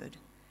saving word.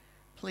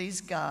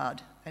 Please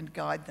guard and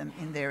guide them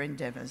in their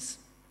endeavours.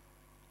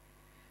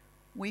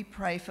 We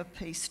pray for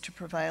peace to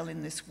prevail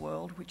in this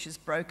world which is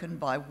broken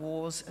by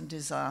wars and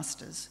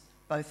disasters,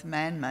 both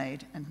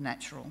man-made and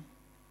natural.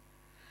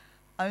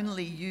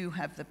 Only you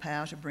have the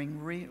power to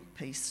bring real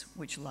peace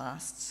which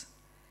lasts,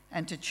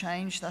 and to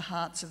change the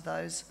hearts of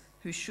those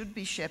who should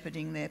be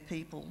shepherding their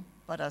people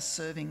but are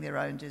serving their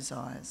own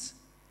desires.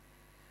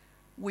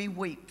 We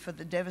weep for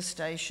the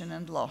devastation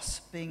and loss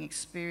being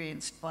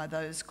experienced by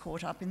those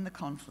caught up in the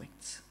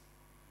conflicts.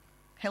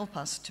 Help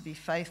us to be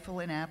faithful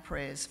in our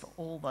prayers for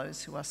all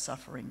those who are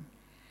suffering.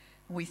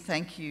 We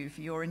thank you for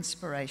your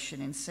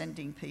inspiration in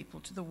sending people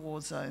to the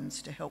war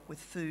zones to help with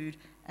food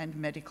and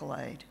medical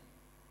aid.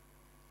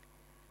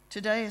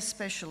 Today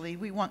especially,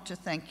 we want to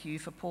thank you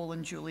for Paul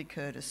and Julie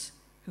Curtis,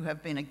 who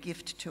have been a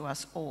gift to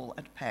us all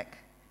at PAC.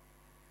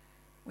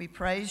 We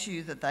praise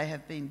you that they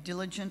have been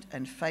diligent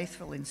and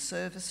faithful in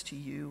service to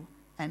you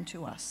and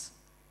to us.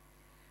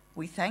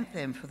 We thank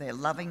them for their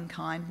loving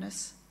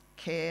kindness,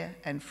 care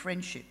and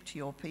friendship to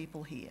your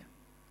people here.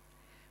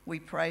 We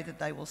pray that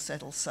they will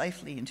settle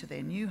safely into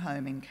their new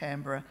home in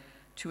Canberra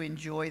to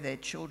enjoy their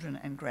children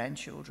and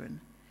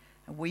grandchildren.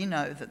 And we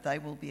know that they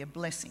will be a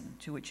blessing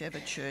to whichever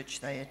church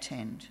they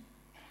attend.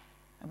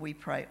 And we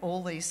pray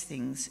all these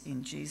things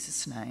in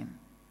Jesus' name.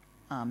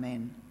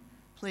 Amen.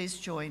 Please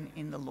join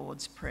in the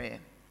Lord's Prayer.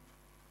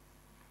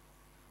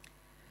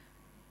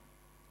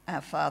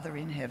 Our Father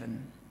in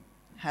heaven,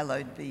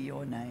 hallowed be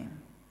your name.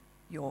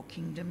 Your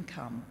kingdom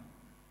come,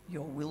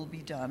 your will be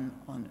done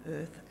on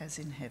earth as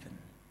in heaven.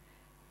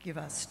 Give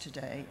us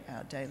today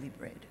our daily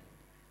bread.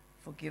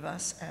 Forgive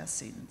us our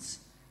sins,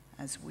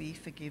 as we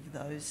forgive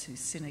those who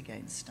sin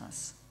against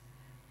us.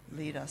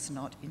 Lead us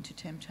not into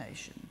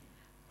temptation,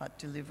 but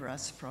deliver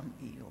us from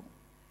evil.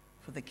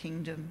 For the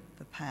kingdom,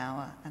 the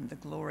power, and the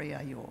glory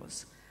are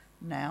yours,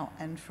 now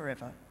and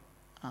forever.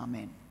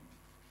 Amen.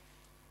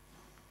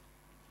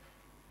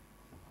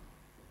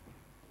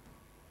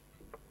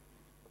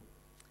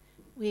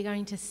 We're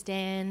going to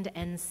stand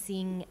and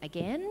sing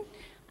again.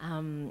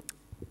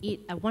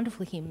 A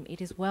wonderful hymn,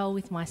 It Is Well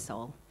With My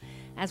Soul.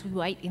 As we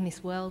wait in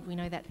this world, we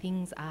know that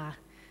things are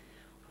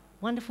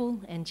wonderful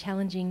and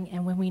challenging,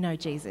 and when we know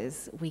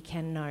Jesus, we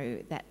can know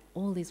that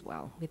all is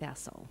well with our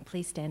soul.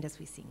 Please stand as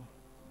we sing.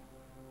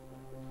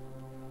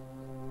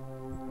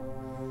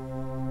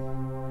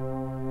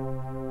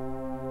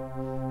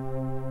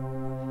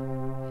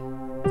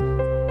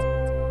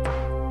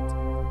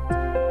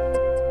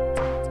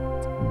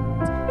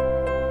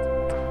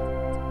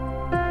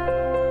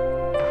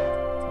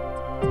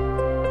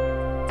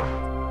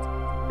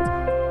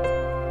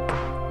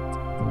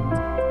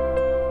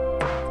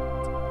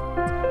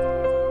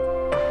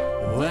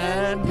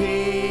 and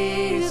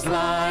peace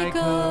like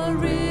a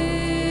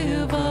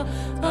river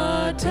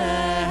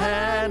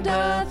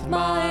attendeth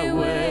my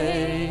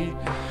way.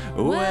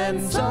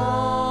 When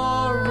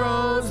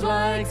sorrows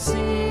like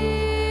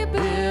sea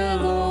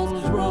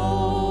billows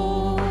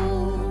roll,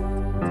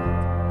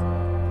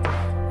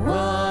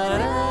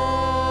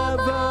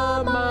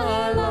 whatever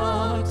my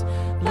lot,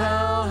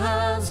 thou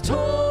hast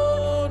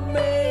told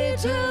me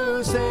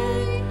to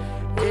say,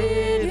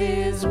 it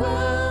is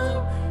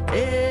well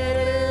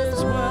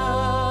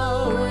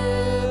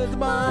with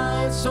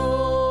my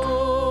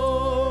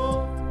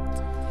soul.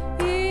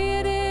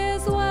 It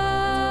is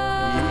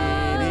well.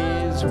 It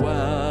is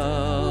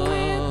well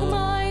with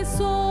my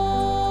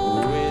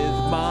soul.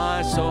 with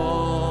my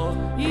soul.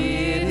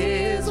 It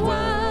is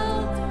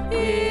well.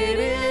 It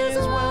is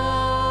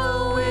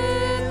well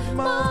with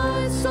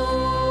my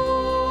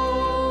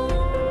soul.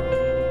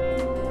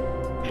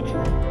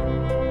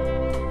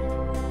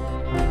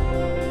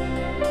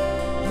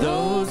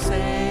 Though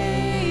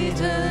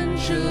Satan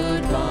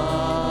should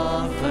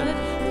buffet,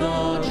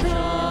 though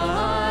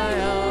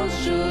trials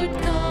should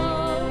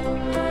come,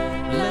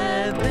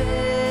 let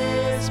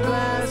this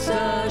blessed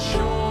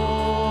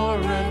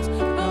assurance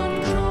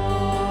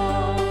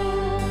control,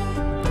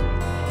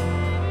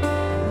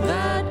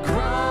 that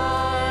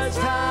Christ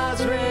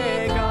has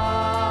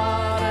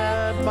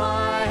regarded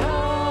my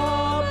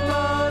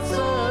helpless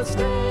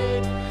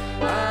estate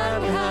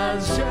and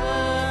has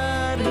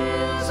shed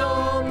his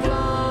own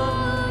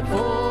blood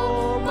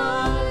for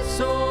my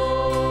soul.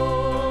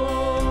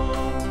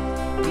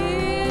 It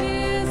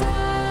is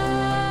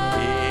well.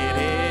 It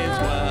is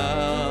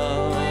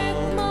well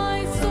with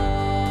my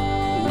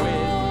soul.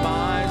 with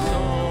my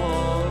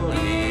soul.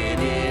 It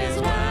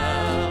is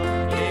well.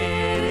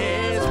 It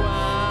is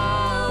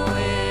well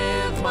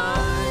with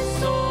my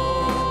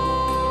soul.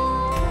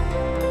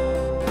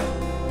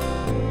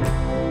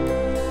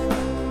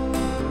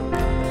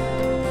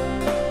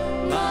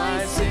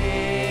 My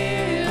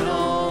sin,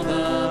 all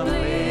the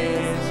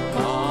bliss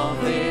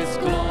of this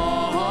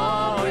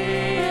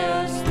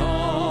glorious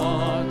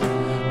thought.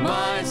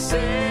 My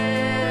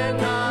sin,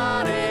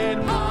 not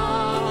in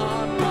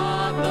part,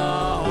 but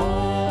the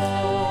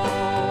whole,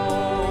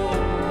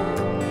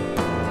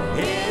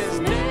 is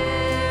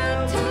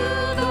nailed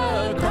to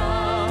the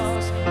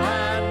cross,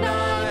 and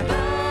I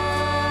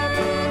have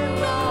it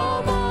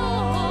no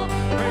more.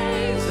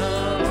 Praise the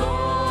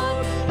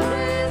Lord,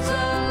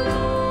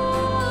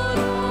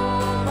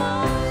 oh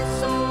my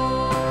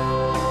soul.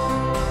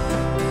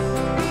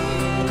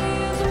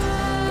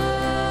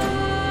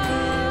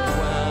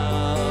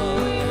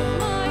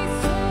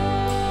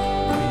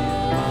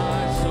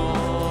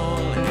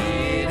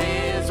 It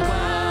is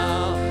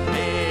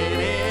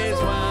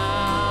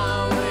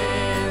well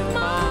with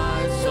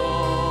my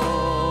soul.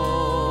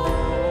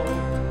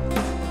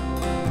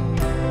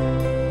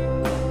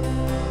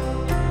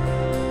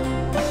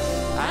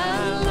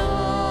 And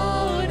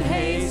Lord,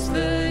 haste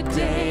the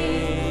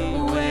day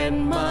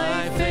when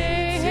my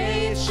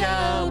faith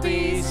shall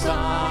be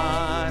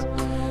sought.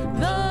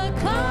 The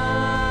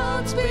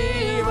clouds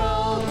be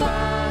rolled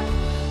back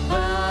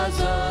as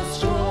a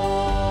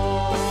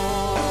scroll.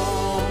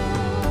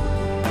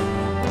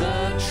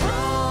 The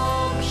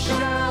trump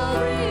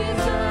shall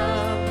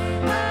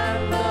resound,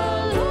 and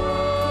the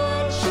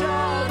Lord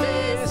shall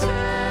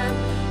descend.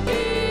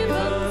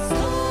 Even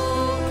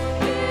so,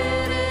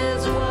 it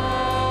is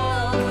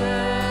well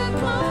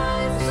with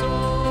my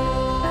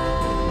soul.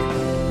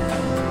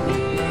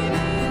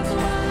 It is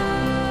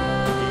well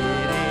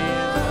with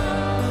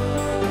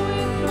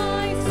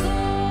my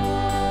soul.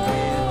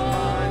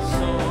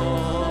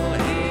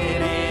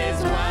 It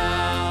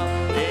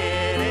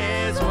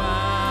is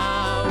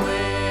well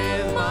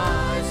with my soul.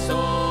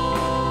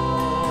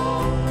 It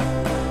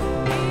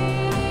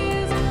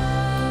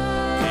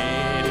is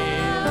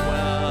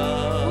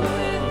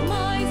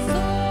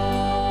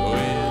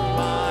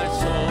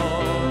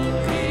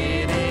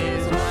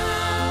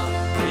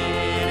well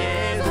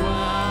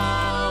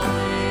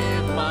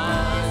with my soul. With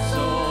my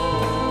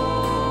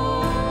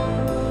soul.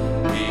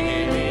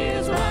 It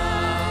is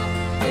well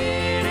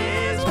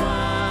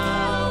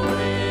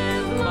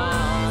with my soul.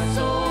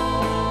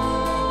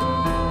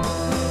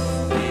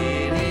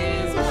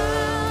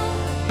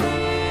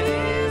 It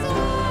is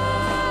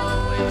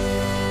well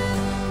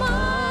with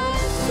my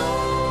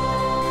soul.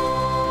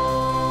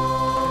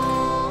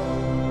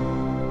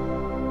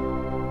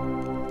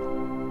 It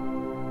is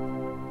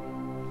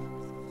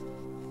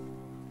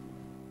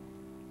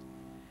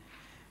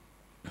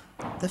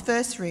The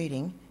first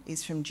reading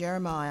is from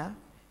Jeremiah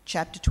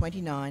chapter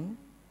 29,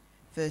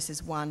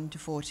 verses 1 to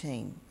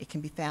 14. It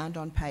can be found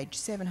on page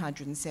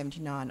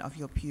 779 of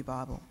your Pew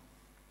Bible.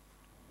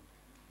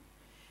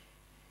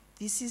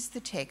 This is the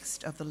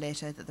text of the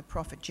letter that the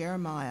prophet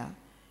Jeremiah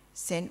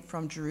sent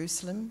from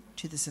Jerusalem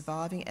to the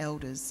surviving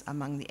elders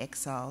among the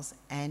exiles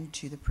and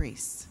to the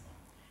priests,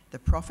 the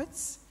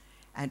prophets,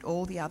 and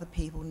all the other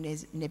people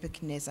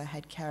Nebuchadnezzar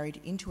had carried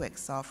into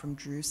exile from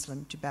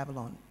Jerusalem to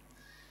Babylon.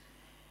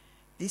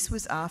 This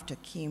was after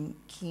King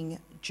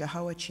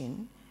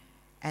Jehoiachin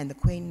and the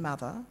Queen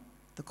Mother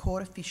the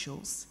court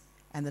officials,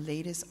 and the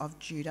leaders of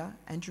Judah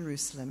and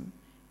Jerusalem,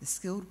 the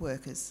skilled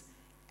workers,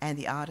 and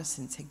the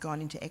artisans had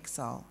gone into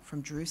exile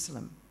from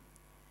Jerusalem.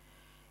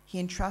 He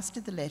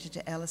entrusted the letter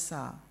to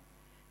Elasah,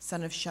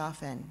 son of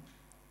Shaphan,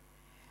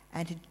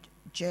 and to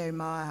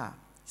Jeremiah,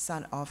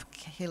 son of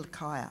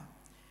Hilkiah,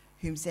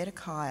 whom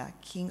Zedekiah,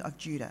 king of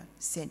Judah,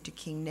 sent to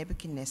King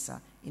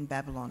Nebuchadnezzar in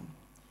Babylon.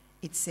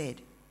 It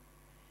said,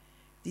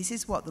 "This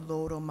is what the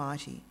Lord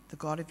Almighty, the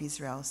God of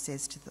Israel,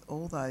 says to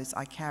all those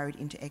I carried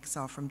into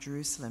exile from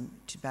Jerusalem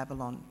to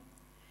Babylon.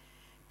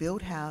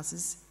 Build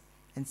houses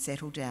and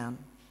settle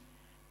down,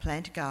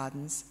 plant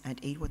gardens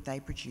and eat what they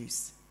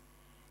produce.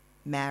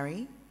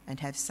 Marry and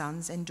have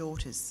sons and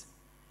daughters.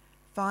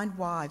 Find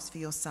wives for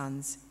your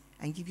sons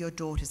and give your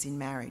daughters in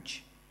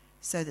marriage,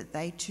 so that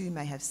they too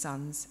may have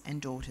sons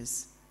and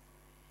daughters.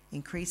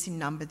 Increase in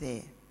number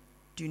there,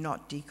 do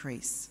not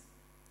decrease.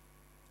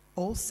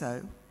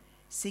 Also,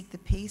 seek the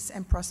peace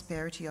and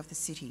prosperity of the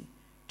city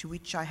to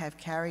which I have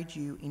carried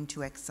you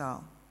into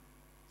exile.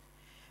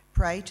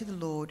 Pray to the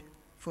Lord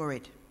for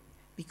it,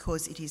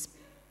 because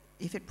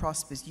if it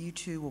prospers, you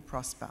too will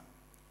prosper.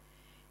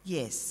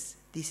 Yes,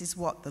 this is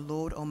what the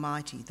Lord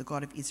Almighty, the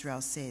God of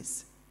Israel,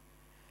 says.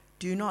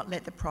 Do not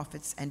let the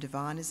prophets and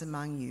diviners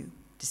among you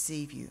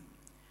deceive you.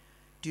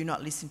 Do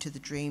not listen to the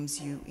dreams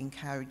you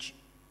encourage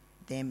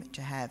them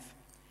to have.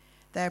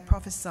 They are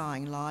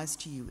prophesying lies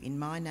to you in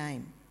my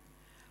name.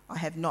 I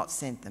have not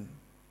sent them,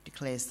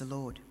 declares the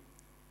Lord.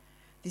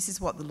 This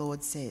is what the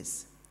Lord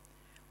says.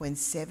 When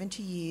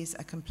 70 years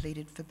are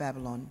completed for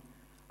Babylon,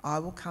 I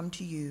will come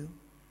to you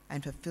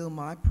and fulfill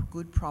my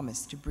good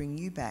promise to bring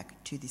you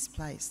back to this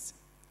place.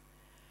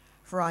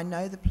 For I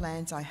know the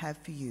plans I have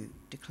for you,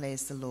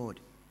 declares the Lord.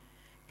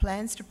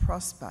 Plans to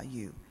prosper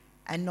you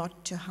and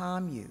not to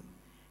harm you,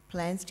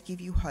 plans to give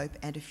you hope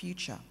and a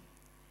future.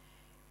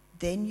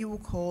 Then you will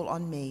call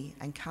on me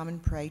and come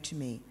and pray to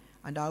me,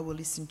 and I will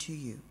listen to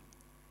you.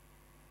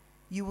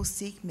 You will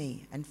seek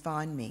me and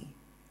find me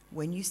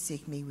when you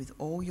seek me with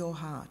all your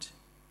heart.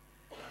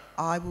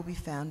 I will be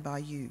found by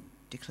you,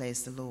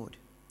 declares the Lord,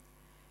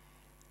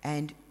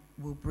 and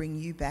will bring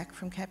you back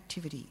from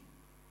captivity.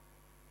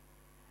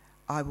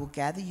 I will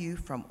gather you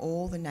from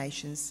all the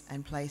nations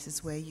and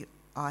places where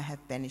I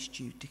have banished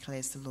you,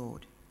 declares the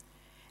Lord,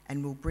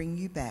 and will bring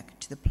you back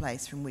to the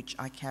place from which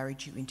I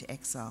carried you into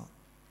exile.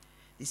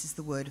 This is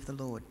the word of the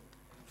Lord.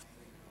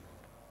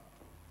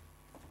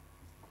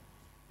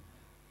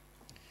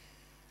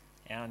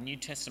 Our New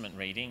Testament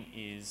reading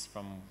is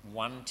from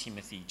 1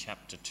 Timothy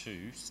chapter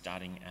 2,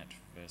 starting at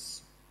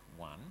verse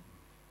 1.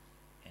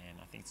 And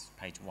I think it's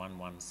page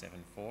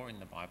 1174 in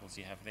the Bibles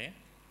you have there.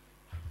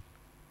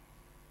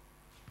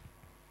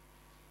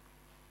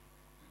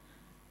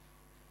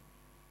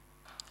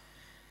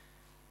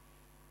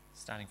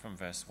 Starting from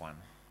verse 1.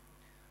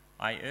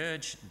 I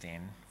urge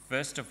then,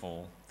 first of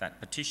all, that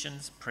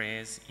petitions,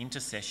 prayers,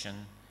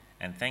 intercession,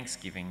 and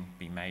thanksgiving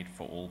be made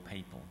for all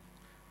people,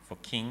 for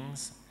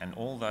kings and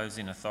all those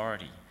in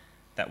authority,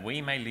 that we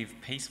may live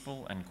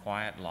peaceful and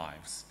quiet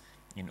lives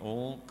in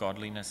all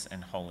godliness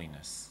and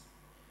holiness.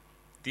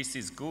 This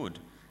is good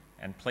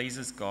and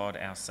pleases God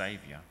our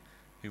Saviour,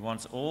 who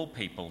wants all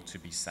people to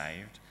be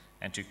saved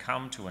and to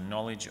come to a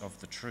knowledge of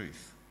the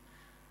truth.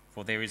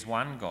 For there is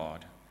one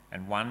God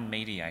and one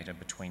mediator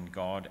between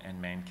God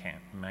and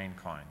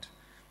mankind,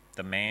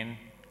 the man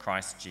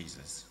Christ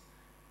Jesus,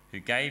 who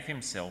gave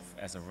himself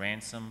as a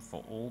ransom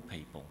for all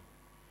people.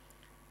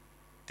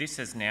 This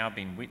has now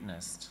been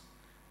witnessed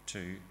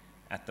to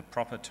at the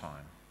proper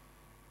time.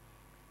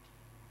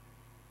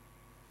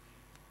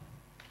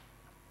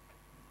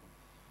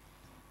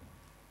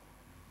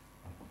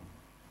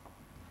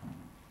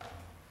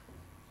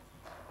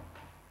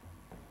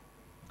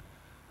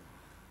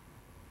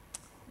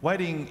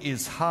 Waiting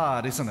is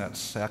hard, isn't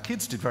it? Our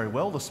kids did very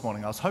well this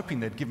morning. I was hoping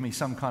they'd give me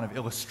some kind of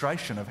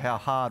illustration of how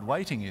hard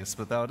waiting is,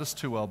 but they were just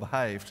too well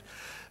behaved.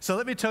 So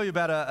let me tell you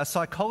about a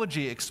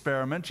psychology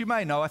experiment. You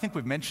may know, I think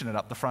we've mentioned it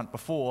up the front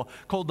before,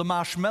 called the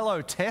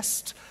marshmallow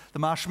test. The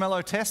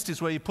marshmallow test is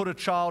where you put a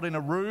child in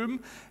a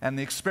room and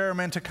the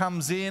experimenter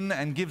comes in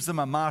and gives them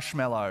a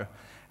marshmallow.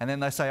 And then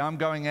they say, I'm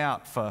going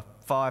out for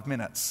 5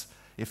 minutes.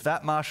 If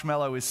that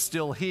marshmallow is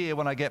still here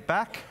when I get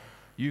back,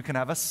 you can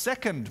have a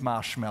second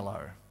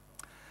marshmallow.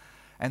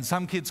 And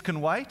some kids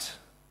can wait,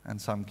 and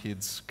some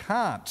kids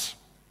can't.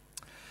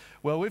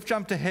 Well, we've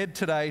jumped ahead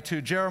today to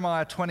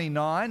Jeremiah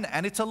 29,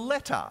 and it's a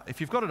letter.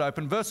 If you've got it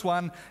open, verse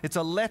 1, it's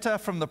a letter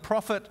from the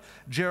prophet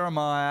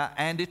Jeremiah,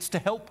 and it's to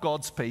help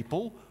God's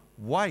people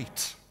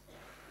wait.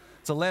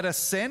 It's a letter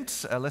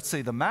sent, let's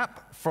see the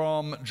map,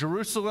 from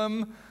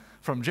Jerusalem,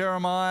 from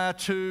Jeremiah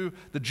to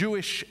the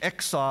Jewish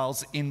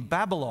exiles in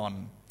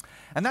Babylon.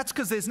 And that's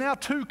because there's now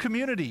 2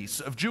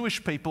 communities of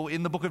Jewish people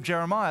in the book of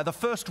Jeremiah. The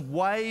first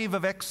wave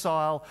of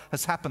exile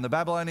has happened. The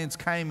Babylonians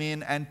came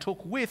in and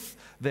took with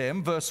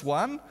them, verse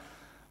 1,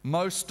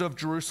 most of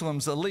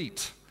Jerusalem's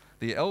elite.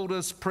 The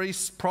elders,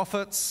 priests,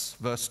 prophets,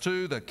 verse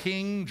 2, the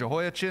king,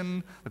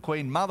 Jehoiachin, the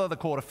queen mother, the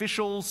court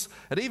officials.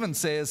 It even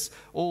says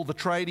all the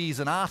tradies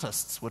and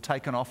artists were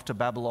taken off to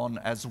Babylon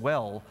as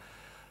well.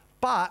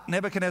 But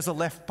Nebuchadnezzar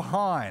left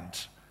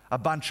behind a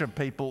bunch of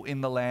people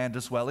in the land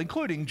as well,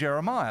 including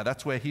Jeremiah.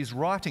 That's where he's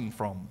writing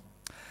from.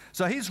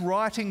 So he's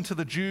writing to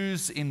the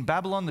Jews in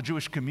Babylon, the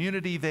Jewish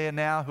community there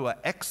now who are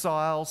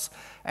exiles,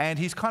 and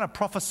he's kind of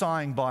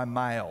prophesying by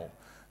mail.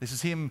 This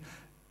is him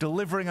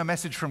delivering a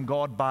message from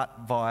God,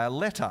 but via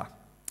letter.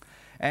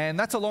 And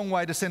that's a long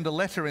way to send a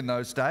letter in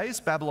those days.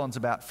 Babylon's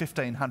about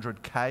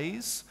 1,500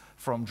 k's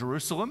from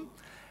Jerusalem.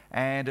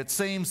 And it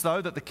seems,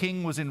 though, that the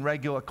king was in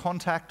regular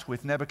contact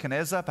with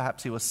Nebuchadnezzar.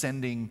 Perhaps he was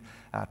sending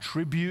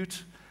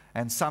tribute,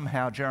 and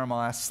somehow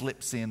Jeremiah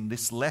slips in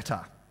this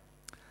letter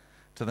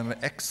to the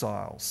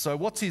exiles. So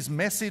what's his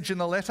message in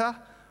the letter?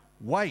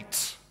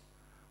 Wait.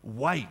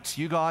 Wait.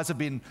 You guys have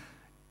been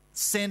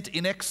sent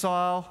in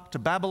exile to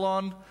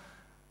Babylon,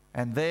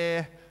 and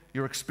there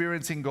you're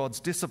experiencing God's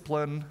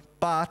discipline,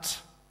 but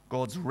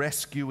God's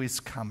rescue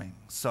is coming.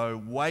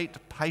 So wait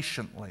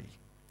patiently.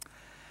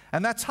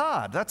 And that's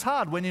hard. That's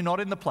hard when you're not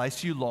in the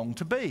place you long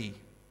to be.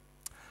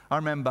 I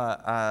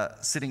remember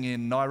sitting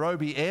in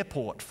Nairobi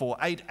airport for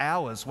 8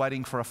 hours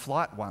waiting for a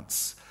flight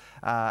once.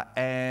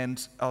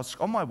 And I was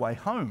on my way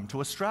home to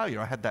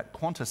Australia. I had that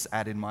Qantas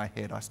ad in my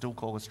head. I still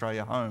call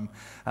Australia home.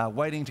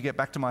 Waiting to get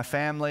back to my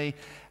family.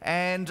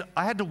 And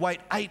I had to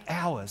wait 8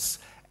 hours.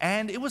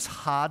 And it was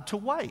hard to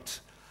wait.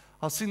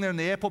 I was sitting there in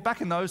the airport.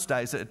 Back in those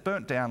days, it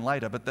burnt down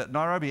later, but the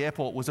Nairobi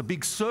airport was a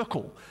big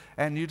circle,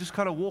 and you just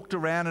kind of walked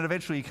around, and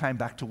eventually you came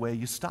back to where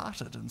you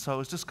started. And so it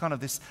was just kind of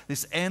this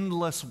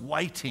endless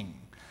waiting.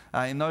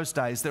 In those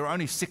days, there were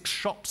only 6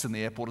 shops in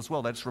the airport as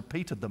well. They just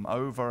repeated them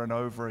over and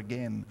over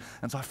again.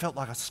 And so I felt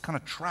like I was kind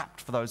of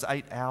trapped for those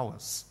 8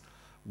 hours,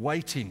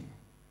 waiting,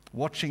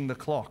 watching the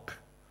clock.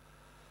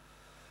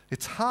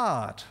 It's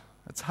hard.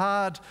 It's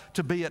hard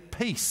to be at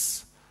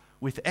peace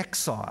with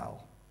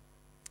exile,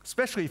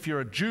 especially if you're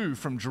a Jew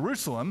from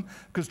Jerusalem,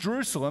 because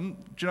Jerusalem,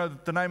 do you know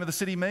what the name of the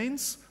city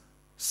means?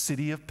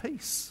 City of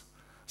peace.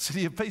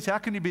 City of peace. How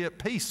can you be at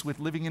peace with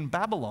living in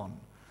Babylon?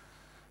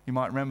 You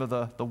might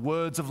remember the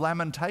words of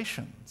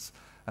Lamentations.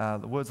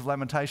 The words of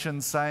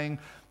Lamentations saying,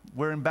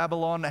 we're in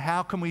Babylon,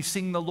 how can we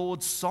sing the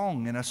Lord's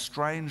song in a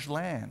strange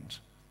land?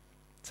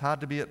 It's hard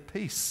to be at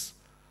peace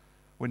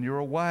when you're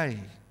away.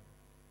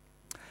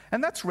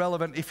 And that's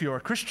relevant if you're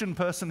a Christian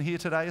person here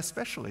today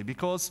especially,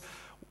 because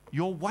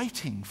you're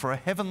waiting for a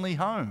heavenly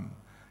home.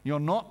 You're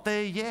not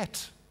there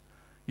yet.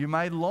 You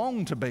may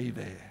long to be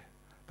there.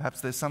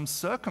 Perhaps there's some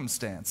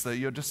circumstance that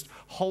you're just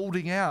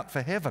holding out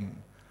for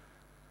heaven.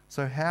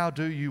 So how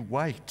do you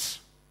wait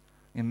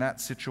in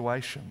that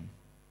situation?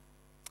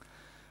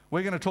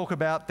 We're going to talk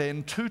about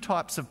then 2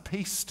 types of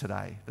peace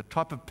today. The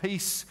type of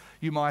peace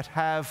you might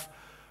have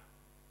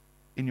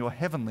in your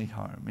heavenly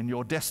home, in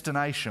your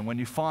destination, when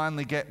you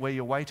finally get where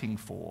you're waiting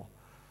for.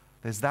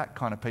 There's that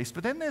kind of peace.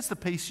 But then there's the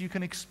peace you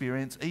can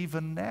experience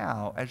even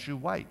now as you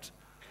wait.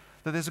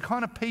 That there's a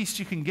kind of peace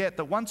you can get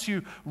that once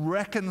you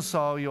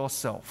reconcile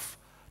yourself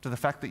to the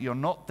fact that you're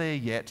not there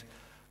yet,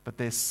 but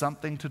there's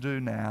something to do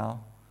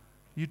now,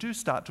 you do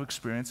start to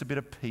experience a bit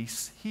of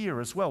peace here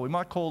as well. We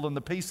might call them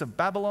the peace of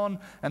Babylon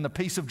and the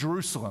peace of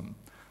Jerusalem,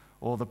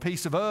 or the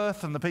peace of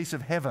earth and the peace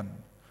of heaven,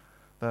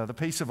 the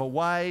peace of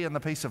away and the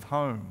peace of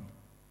home.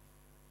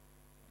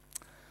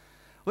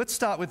 Let's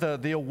start with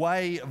the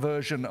away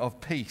version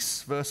of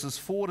peace, verses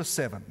 4 to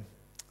 7.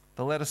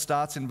 The letter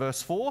starts in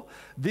verse 4.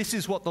 This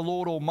is what the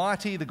Lord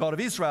Almighty, the God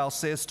of Israel,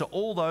 says to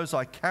all those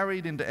I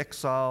carried into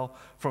exile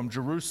from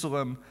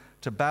Jerusalem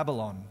to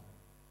Babylon.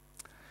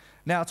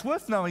 Now, it's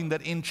worth knowing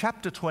that in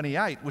chapter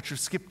 28, which we've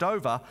skipped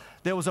over,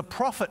 there was a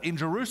prophet in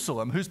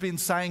Jerusalem who's been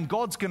saying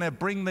God's going to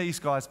bring these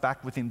guys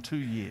back within 2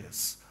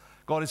 years.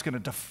 God is going to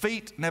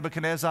defeat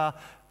Nebuchadnezzar.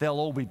 They'll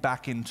all be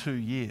back in 2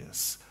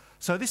 years.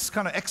 So this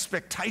kind of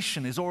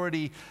expectation has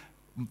already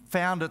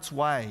found its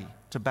way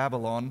to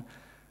Babylon.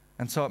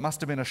 And so it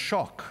must have been a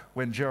shock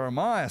when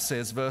Jeremiah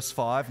says, verse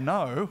 5,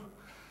 no,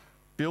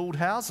 build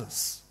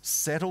houses,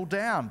 settle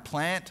down,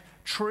 plant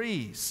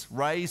trees,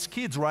 raise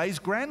kids, raise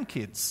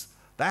grandkids.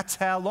 That's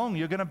how long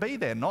you're going to be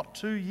there, not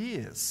 2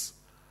 years.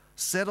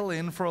 Settle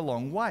in for a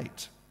long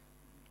wait.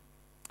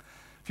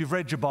 If you've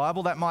read your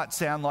Bible, that might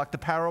sound like the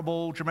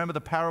parable. Do you remember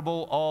the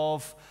parable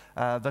of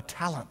the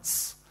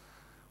talents,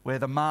 where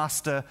the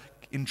master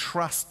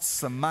entrusts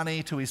some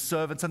money to his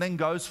servants and then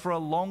goes for a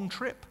long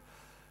trip?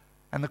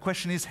 And the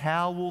question is,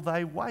 how will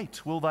they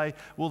wait? Will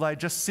they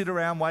just sit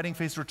around waiting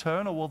for his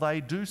return, or will they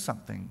do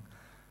something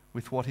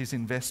with what he's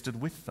invested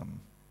with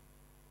them?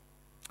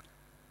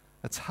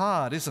 It's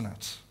hard, isn't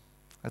it?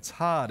 It's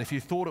hard. If you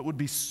thought it would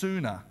be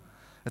sooner,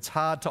 it's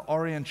hard to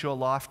orient your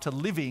life to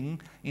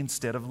living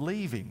instead of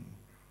leaving.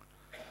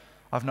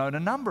 I've known a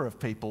number of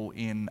people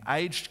in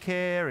aged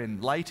care,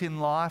 in late in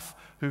life,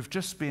 who've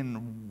just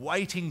been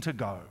waiting to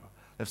go.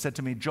 They've said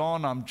to me,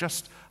 John, I'm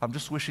just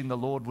wishing the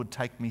Lord would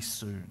take me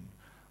soon.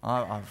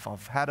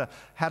 I've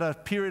had a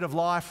period of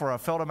life where I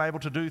felt I'm able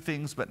to do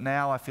things, but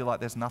now I feel like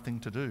there's nothing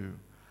to do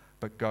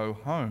but go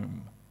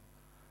home.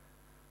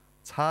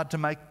 It's hard to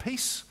make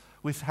peace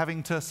with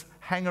having to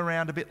hang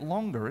around a bit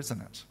longer,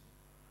 isn't it?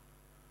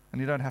 And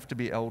you don't have to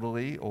be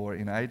elderly or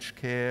in aged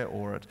care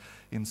or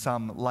in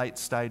some late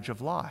stage of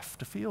life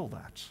to feel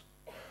that.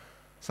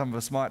 Some of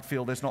us might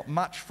feel there's not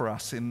much for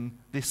us in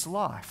this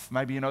life.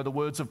 Maybe you know the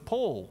words of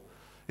Paul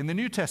in the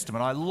New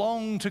Testament, I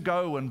long to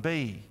go and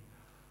be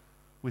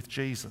with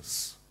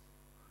Jesus.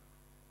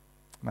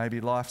 Maybe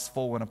life's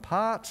fallen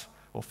apart,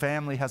 or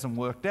family hasn't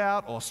worked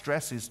out, or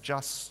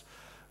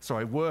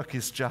work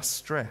is just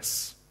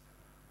stress.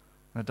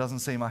 And it doesn't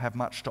seem I have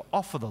much to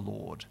offer the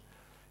Lord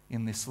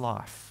in this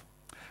life.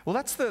 Well,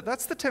 that's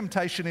the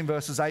temptation in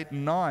verses 8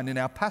 and 9 in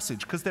our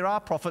passage, because there are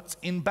prophets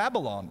in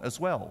Babylon as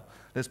well.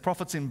 There's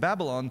prophets in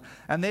Babylon,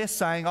 and they're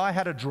saying, I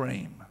had a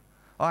dream.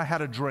 I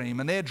had a dream.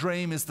 And their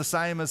dream is the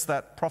same as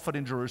that prophet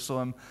in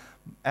Jerusalem.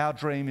 Our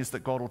dream is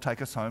that God will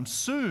take us home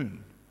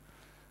soon.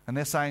 And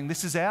they're saying,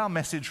 this is our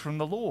message from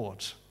the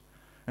Lord.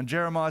 And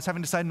Jeremiah's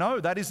having to say, no,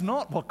 that is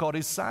not what God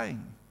is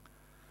saying.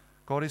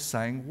 God is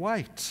saying,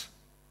 wait.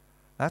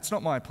 That's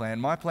not my plan.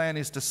 My plan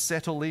is to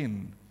settle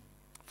in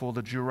for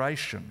the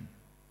duration.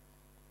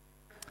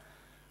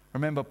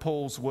 Remember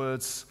Paul's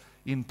words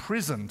in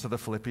prison to the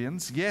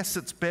Philippians. Yes,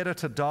 it's better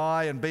to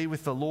die and be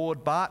with the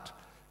Lord, but,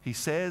 he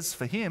says,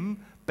 for him,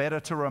 better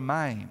to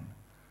remain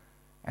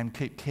and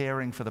keep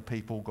caring for the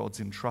people God's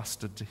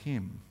entrusted to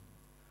him,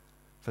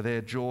 for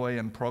their joy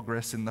and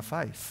progress in the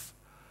faith.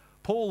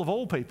 Paul, of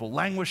all people,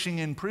 languishing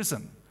in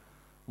prison,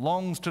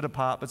 longs to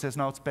depart, but says,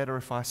 no, it's better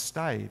if I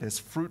stay. There's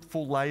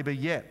fruitful labour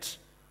yet.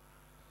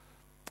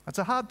 It's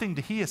a hard thing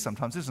to hear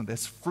sometimes, isn't it?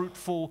 There's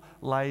fruitful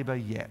labour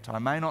yet. I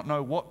may not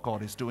know what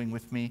God is doing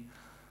with me,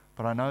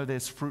 but I know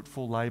there's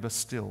fruitful labour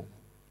still.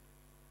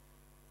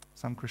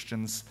 Some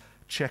Christians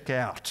check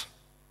out.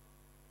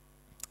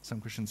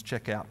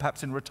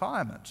 Perhaps in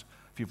retirement.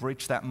 If you've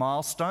reached that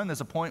milestone,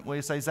 there's a point where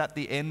you say, is that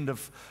the end of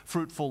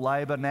fruitful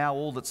labour? Now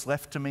all that's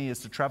left to me is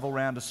to travel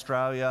around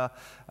Australia,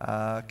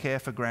 care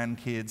for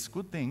grandkids,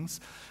 good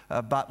things.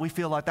 But we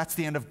feel like that's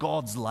the end of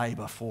God's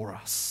labour for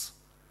us.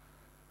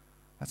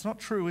 That's not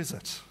true, is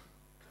it?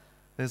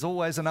 There's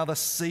always another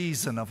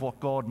season of what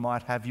God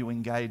might have you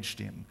engaged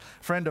in.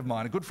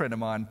 A good friend of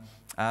mine,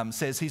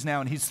 says he's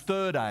now in his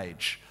third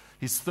age.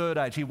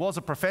 He was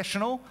a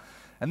professional,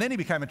 and then he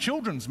became a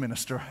children's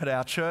minister at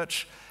our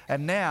church.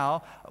 And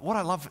now, what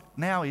I love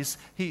now is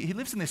he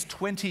lives in this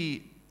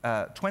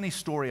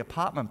 20-story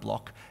apartment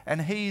block,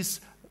 and he's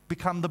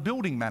become the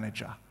building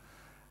manager.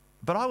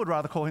 But I would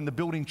rather call him the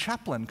building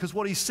chaplain, because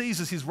what he sees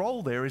as his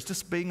role there is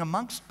just being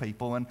amongst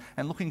people and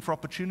looking for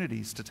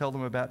opportunities to tell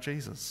them about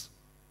Jesus.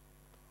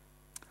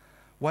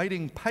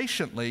 Waiting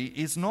patiently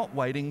is not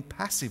waiting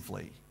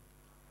passively.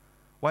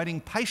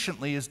 Waiting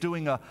patiently is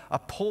doing a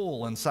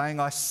Paul and saying,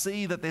 I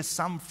see that there's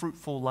some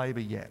fruitful labour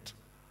yet.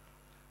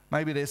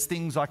 Maybe there's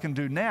things I can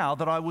do now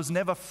that I was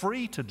never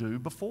free to do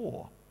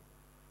before.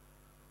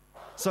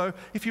 So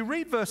if you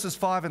read verses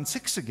 5 and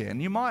 6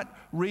 again, you might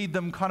read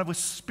them kind of with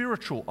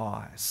spiritual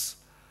eyes.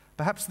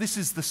 Perhaps this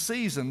is the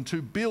season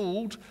to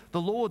build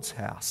the Lord's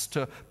house,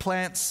 to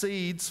plant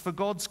seeds for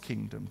God's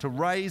kingdom, to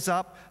raise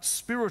up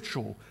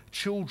spiritual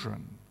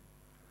children,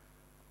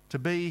 to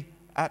be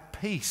at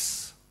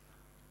peace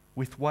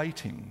with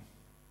waiting.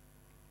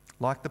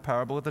 Like the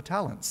parable of the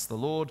talents. The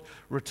Lord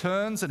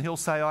returns and he'll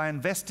say, I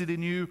invested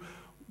in you.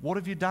 What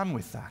have you done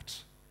with that?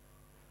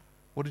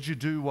 What did you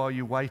do while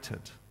you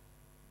waited?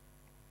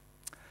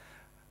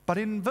 But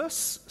in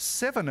verse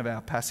 7 of our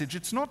passage,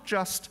 it's not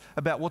just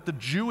about what the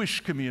Jewish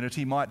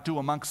community might do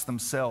amongst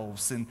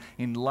themselves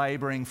in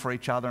labouring for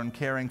each other and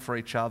caring for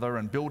each other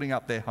and building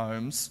up their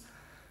homes.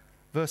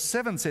 Verse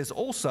 7 says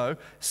also,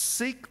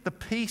 seek the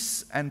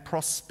peace and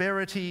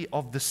prosperity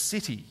of the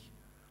city.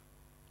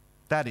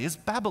 That is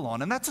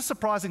Babylon. And that's a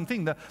surprising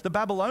thing. The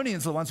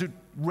Babylonians are the ones who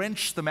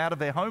wrenched them out of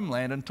their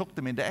homeland and took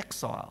them into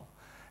exile.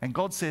 And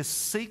God says,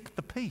 seek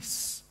the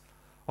peace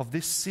of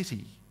this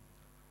city.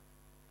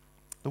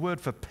 The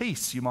word for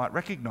peace you might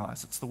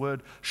recognize. It's the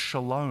word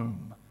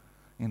shalom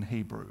in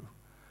Hebrew.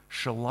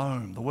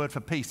 Shalom, the word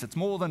for peace. It's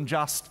more than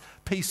just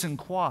peace and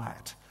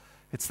quiet.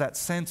 It's that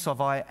sense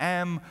of I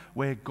am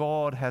where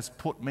God has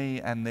put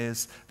me, and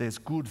there's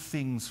good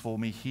things for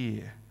me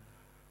here.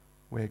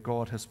 Where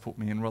God has put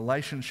me in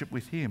relationship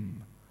with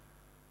Him.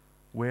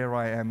 Where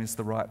I am is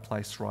the right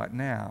place right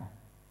now.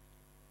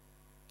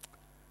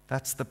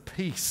 That's the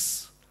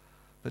peace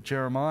that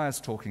Jeremiah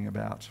is talking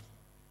about.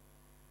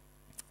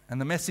 And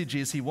the message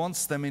is he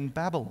wants them in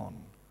Babylon.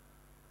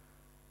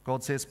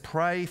 God says,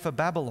 pray for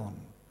Babylon,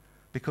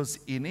 because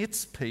in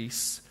its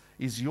peace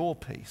is your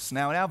peace.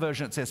 Now, in our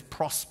version, it says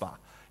prosper.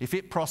 If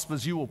it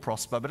prospers, you will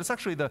prosper. But it's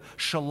actually the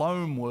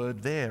shalom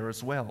word there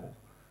as well.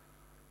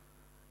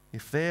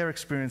 If they're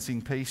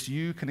experiencing peace,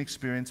 you can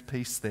experience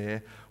peace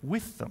there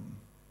with them.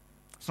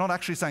 It's not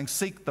actually saying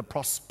seek the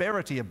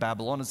prosperity of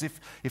Babylon as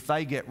if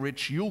they get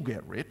rich, you'll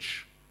get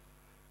rich.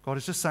 God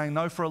is just saying,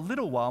 no, for a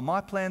little while, my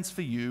plans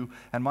for you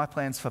and my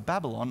plans for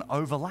Babylon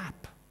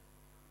overlap.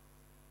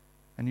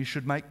 And you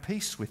should make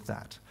peace with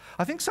that.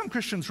 I think some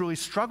Christians really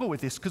struggle with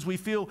this because we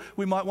feel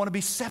we might want to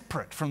be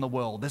separate from the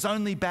world. There's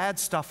only bad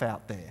stuff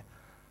out there.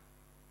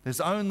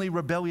 There's only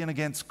rebellion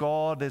against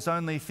God. There's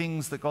only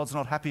things that God's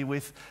not happy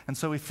with. And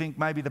so we think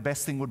maybe the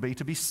best thing would be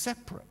to be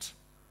separate,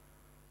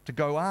 to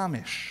go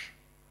Amish,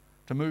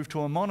 to move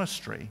to a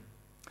monastery.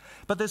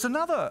 But there's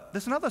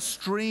another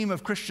stream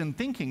of Christian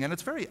thinking, and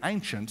it's very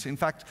ancient. In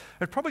fact,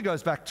 it probably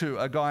goes back to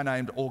a guy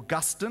named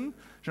Augustine. Do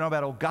you know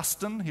about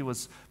Augustine? He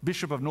was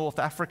Bishop of North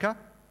Africa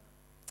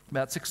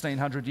about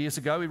 1600 years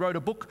ago. He wrote a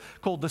book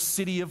called The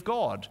City of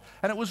God,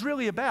 and it was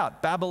really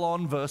about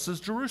Babylon versus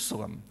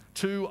Jerusalem,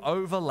 two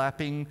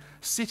overlapping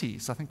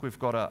cities. I think we've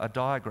got a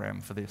diagram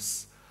for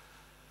this.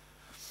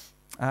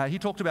 He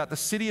talked about the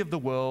city of the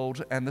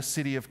world and the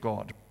city of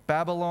God,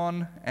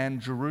 Babylon and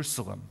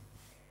Jerusalem.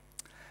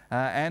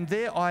 And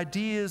their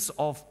ideas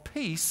of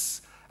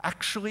peace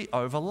actually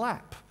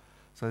overlap.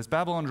 So there's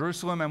Babylon,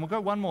 Jerusalem, and we'll go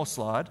one more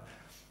slide.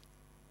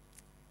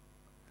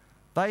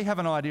 They have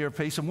an idea of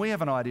peace and we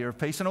have an idea of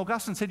peace. And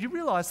Augustine said, you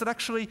realise that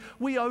actually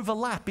we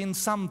overlap in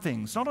some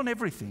things, not on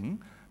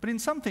everything, but in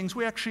some things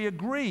we actually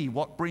agree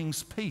what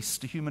brings peace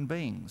to human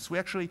beings. We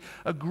actually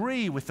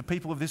agree with the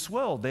people of this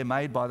world. They're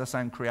made by the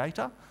same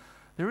creator.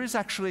 There is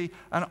actually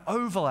an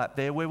overlap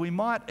there where we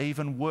might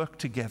even work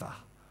together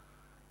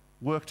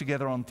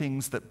on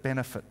things that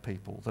benefit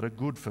people, that are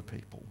good for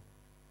people.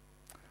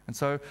 And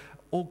so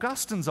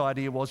Augustine's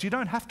idea was you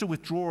don't have to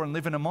withdraw and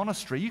live in a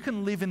monastery. You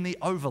can live in the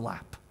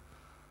overlap.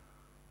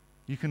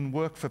 You can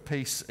work for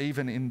peace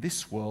even in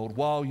this world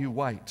while you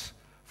wait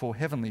for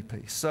heavenly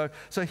peace.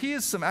 So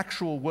here's some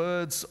actual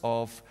words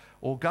of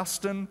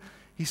Augustine.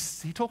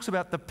 He talks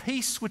about the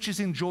peace which is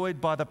enjoyed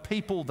by the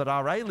people that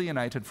are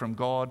alienated from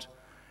God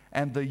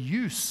and the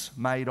use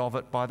made of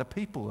it by the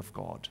people of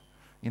God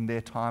in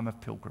their time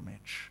of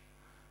pilgrimage.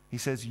 He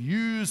says,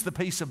 use the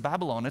peace of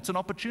Babylon. It's an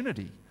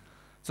opportunity.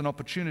 It's an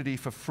opportunity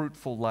for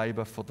fruitful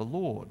labour for the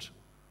Lord.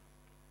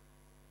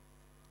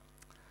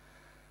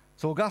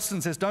 So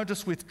Augustine says, don't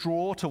just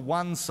withdraw to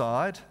one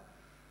side.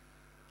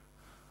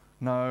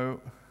 No,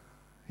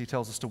 he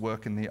tells us to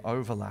work in the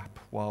overlap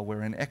while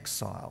we're in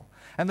exile.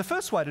 And the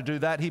first way to do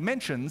that,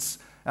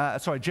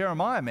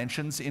 Jeremiah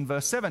mentions in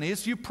verse 7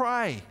 is you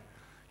pray.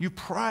 You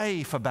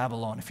pray for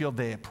Babylon if you're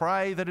there.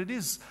 Pray that it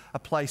is a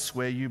place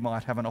where you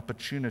might have an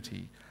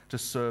opportunity to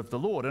serve the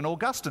Lord. And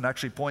Augustine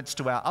actually points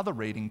to our other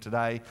reading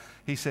today.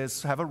 He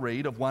says, have a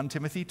read of 1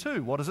 Timothy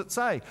 2. What does it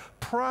say?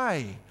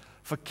 Pray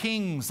for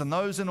kings and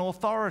those in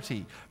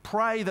authority.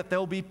 Pray that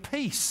there'll be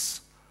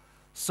peace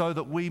so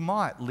that we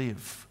might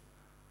live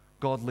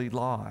godly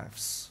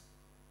lives.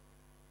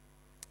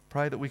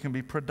 Pray that we can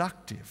be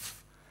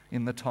productive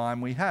in the time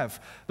we have.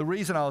 The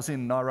reason I was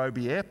in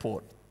Nairobi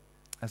Airport,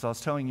 as I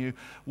was telling you,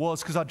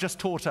 was because I just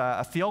taught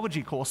a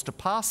theology course to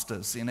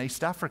pastors in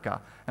East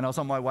Africa, and I was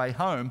on my way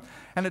home.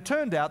 And it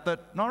turned out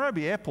that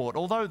Nairobi Airport,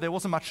 although there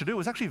wasn't much to do,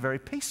 was actually very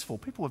peaceful.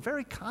 People were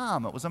very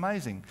calm. It was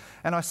amazing.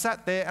 And I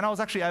sat there, and I was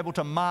actually able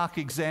to mark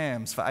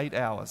exams for 8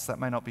 hours. That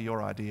may not be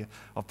your idea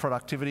of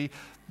productivity,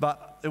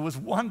 but it was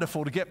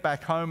wonderful to get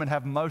back home and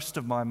have most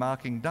of my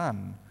marking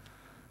done.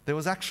 There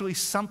was actually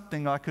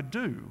something I could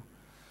do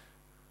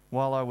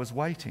while I was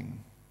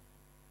waiting.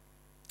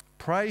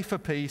 Pray for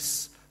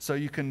peace so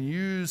you can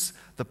use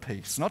the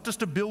peace, not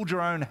just to build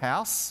your own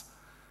house.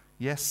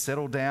 Yes,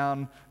 settle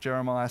down,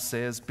 Jeremiah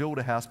says, build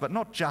a house, but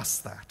not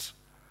just that.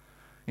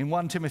 In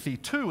 1 Timothy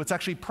 2, it's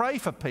actually pray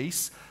for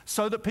peace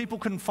so that people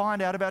can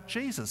find out about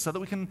Jesus, so that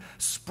we can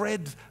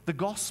spread the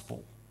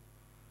gospel.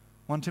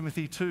 1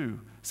 Timothy 2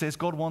 says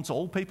God wants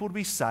all people to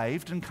be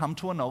saved and come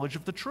to a knowledge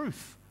of the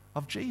truth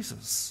of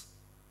Jesus.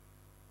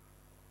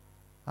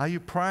 Are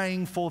you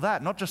praying for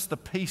that? Not just the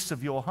peace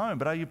of your home,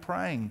 but are you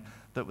praying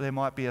that there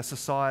might be a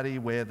society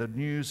where the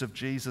news of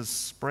Jesus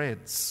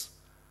spreads?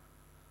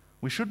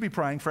 We should be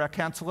praying for our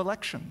council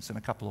elections in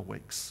a couple of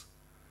weeks.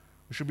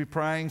 We should be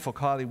praying for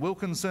Kylie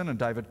Wilkinson and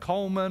David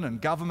Coleman and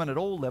government at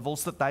all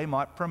levels that they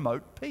might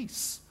promote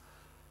peace.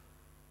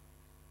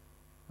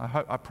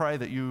 I pray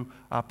that you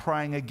are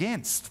praying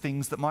against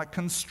things that might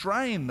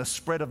constrain the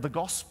spread of the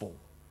gospel,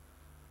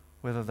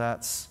 whether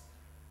that's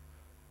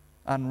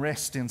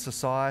unrest in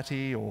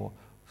society or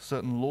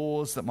certain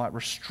laws that might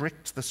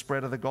restrict the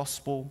spread of the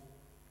gospel.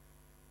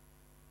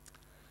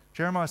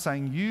 Jeremiah is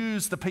saying,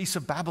 use the peace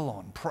of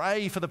Babylon.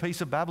 Pray for the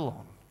peace of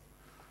Babylon,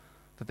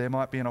 that there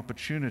might be an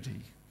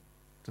opportunity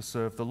to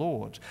serve the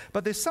Lord.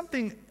 But there's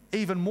something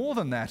even more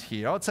than that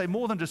here. I'd say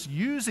more than just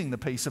using the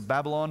peace of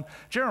Babylon.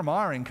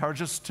 Jeremiah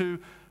encourages us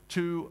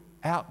to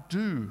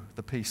outdo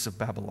the peace of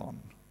Babylon.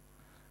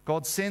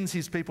 God sends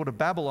his people to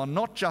Babylon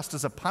not just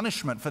as a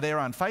punishment for their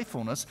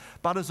unfaithfulness,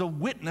 but as a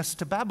witness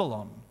to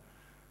Babylon.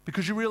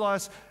 Because you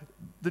realise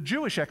the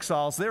Jewish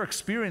exiles, they're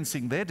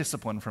experiencing their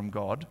discipline from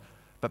God,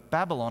 but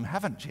Babylon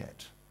haven't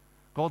yet.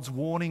 God's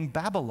warning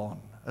Babylon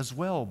as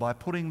well by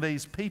putting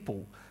these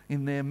people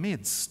in their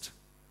midst.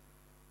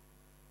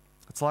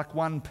 It's like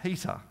 1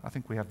 Peter. I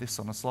think we have this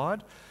on a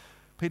slide.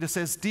 Peter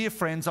says, "Dear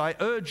friends, I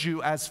urge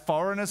you as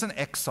foreigners and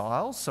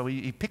exiles," so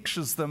he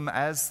pictures them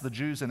as the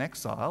Jews in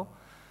exile.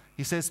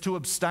 He says to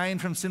abstain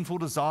from sinful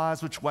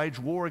desires which wage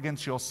war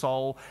against your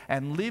soul,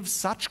 and live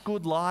such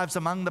good lives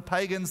among the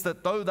pagans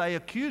that though they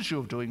accuse you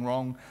of doing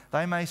wrong,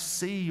 they may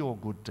see your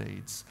good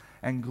deeds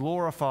and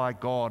glorify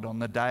God on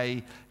the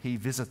day he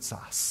visits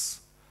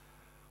us.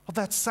 What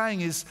that's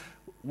saying is,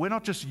 we're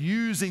not just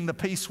using the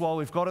peace while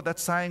we've got it.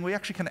 That's saying we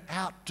actually can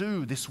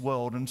outdo this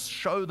world and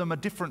show them a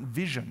different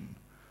vision,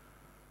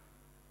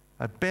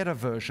 a better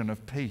version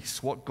of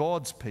peace, what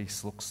God's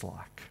peace looks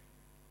like.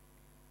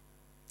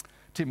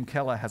 Tim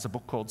Keller has a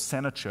book called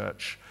Centre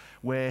Church,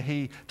 where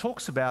he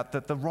talks about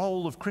that the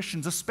role of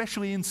Christians,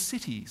 especially in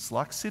cities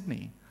like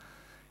Sydney,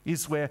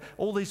 is where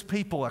all these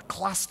people are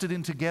clustered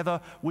in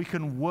together. We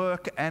can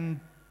work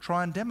and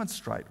try and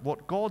demonstrate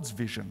what God's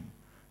vision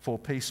for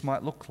peace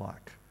might look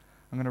like.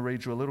 I'm going to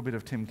read you a little bit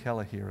of Tim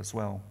Keller here as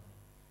well.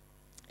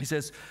 He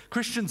says,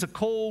 Christians are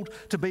called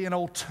to be an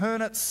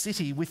alternate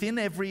city within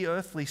every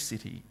earthly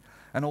city,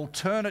 an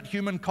alternate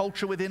human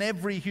culture within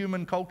every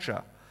human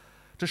culture,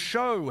 to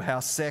show how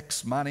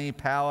sex, money,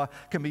 power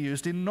can be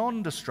used in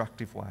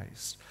non-destructive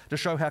ways, to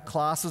show how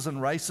classes and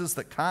races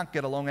that can't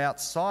get along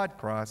outside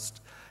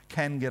Christ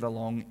can get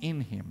along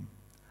in him,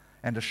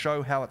 and to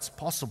show how it's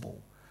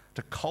possible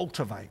to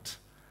cultivate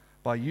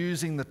by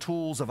using the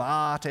tools of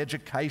art,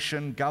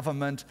 education,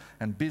 government,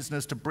 and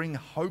business to bring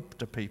hope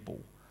to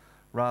people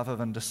rather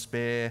than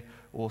despair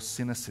or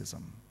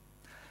cynicism.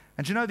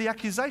 And you know, the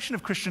accusation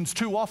of Christians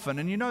too often,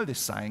 and you know this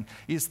saying,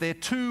 is they're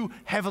too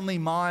heavenly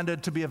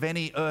minded to be of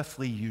any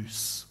earthly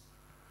use.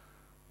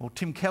 Well,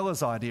 Tim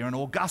Keller's idea and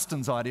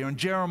Augustine's idea and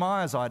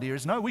Jeremiah's idea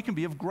is, no, we can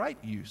be of great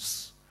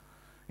use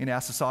in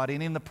our society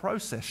and in the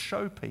process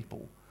show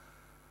people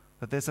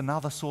that there's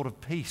another sort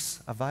of peace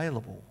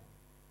available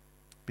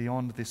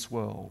beyond this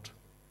world.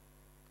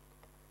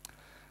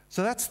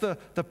 So that's the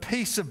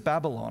peace of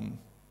Babylon.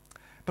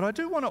 But I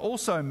do want to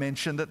also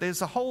mention that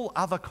there's a whole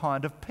other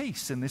kind of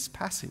peace in this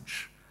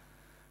passage.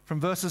 From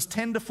verses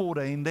 10 to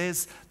 14,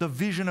 there's the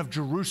vision of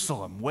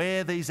Jerusalem,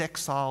 where these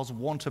exiles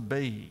want to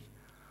be.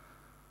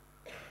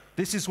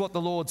 This is what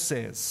the Lord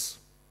says.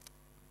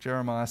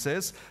 Jeremiah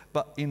says,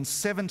 but in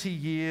 70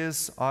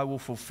 years I will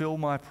fulfill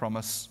my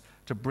promise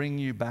to bring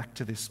you back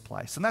to this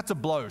place. And that's a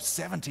blow,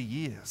 70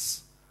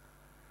 years.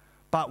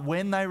 But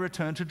when they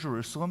return to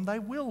Jerusalem, they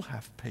will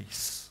have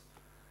peace.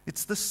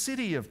 It's the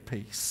city of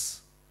peace.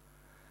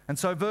 And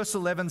so verse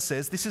 11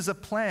 says, this is a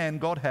plan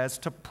God has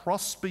to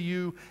prosper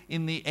you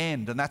in the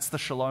end. And that's the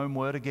shalom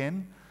word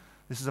again.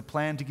 This is a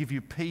plan to give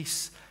you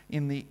peace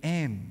in the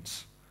end.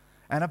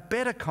 And a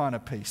better kind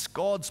of peace.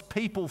 God's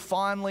people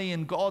finally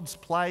in God's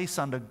place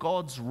under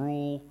God's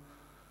rule.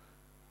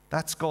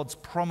 That's God's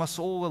promise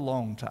all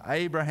along to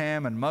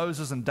Abraham and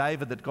Moses and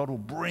David, that God will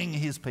bring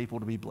his people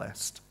to be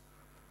blessed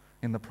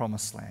in the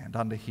promised land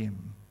under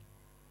him.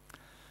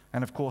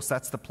 And of course,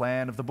 that's the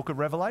plan of the book of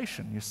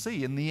Revelation. You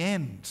see, in the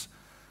end,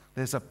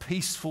 there's a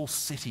peaceful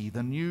city,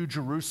 the new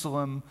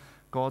Jerusalem,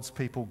 God's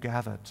people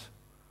gathered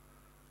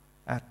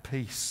at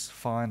peace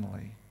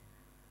finally.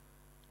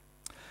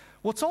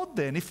 What's odd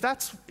then, if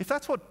that's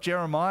what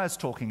Jeremiah's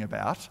talking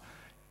about,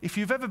 if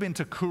you've ever been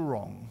to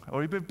Koorong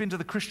or you've been to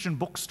the Christian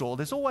bookstore,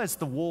 there's always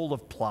the wall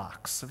of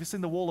plaques. Have you seen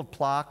the wall of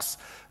plaques?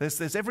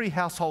 There's every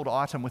household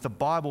item with a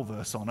Bible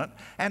verse on it,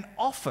 and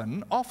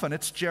often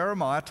it's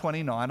Jeremiah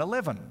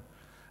 29:11.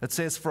 It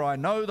says, for I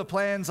know the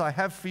plans I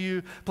have for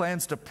you,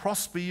 plans to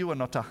prosper you and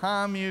not to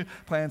harm you,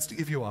 plans to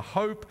give you a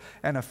hope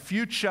and a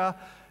future.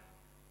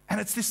 And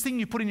it's this thing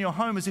you put in your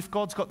home as if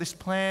God's got this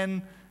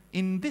plan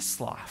in this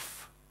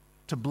life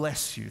to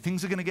bless you.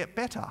 Things are going to get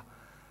better.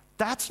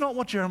 That's not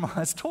what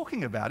Jeremiah is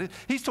talking about.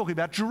 He's talking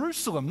about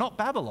Jerusalem, not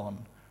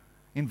Babylon,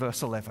 in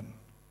verse 11.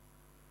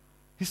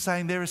 He's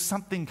saying there is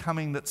something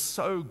coming that's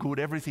so good,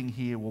 everything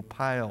here will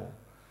pale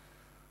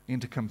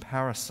into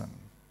comparison.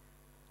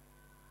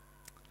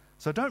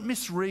 So don't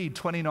misread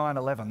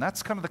 29:11.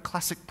 That's kind of the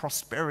classic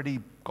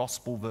prosperity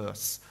gospel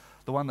verse.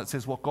 The one that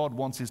says what God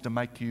wants is to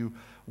make you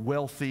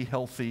wealthy,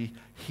 healthy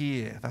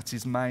here. That's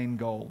his main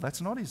goal. That's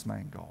not his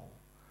main goal.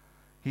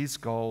 His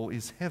goal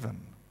is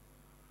heaven.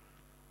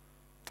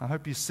 I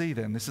hope you see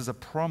then, this is a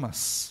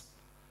promise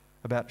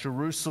about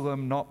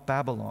Jerusalem, not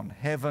Babylon,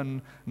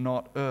 heaven,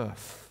 not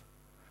earth.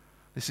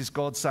 This is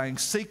God saying,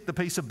 seek the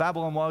peace of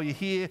Babylon while you're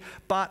here,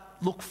 but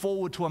look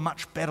forward to a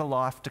much better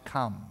life to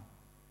come.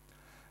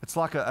 It's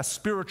like a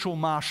spiritual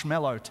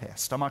marshmallow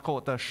test. I might call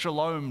it the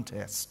shalom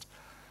test.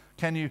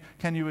 Can you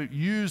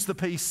use the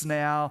peace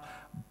now,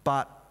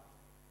 but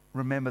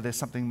remember there's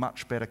something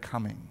much better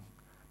coming.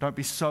 Don't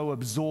be so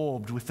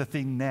absorbed with the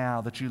thing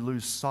now that you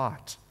lose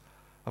sight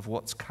of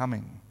what's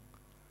coming.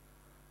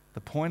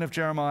 The point of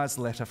Jeremiah's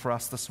letter for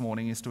us this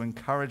morning is to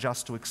encourage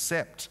us to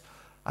accept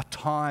a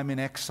time in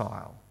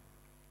exile.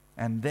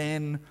 And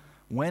then,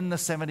 when the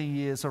 70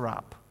 years are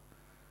up,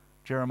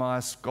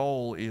 Jeremiah's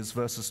goal is,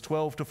 verses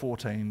 12 to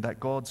 14, that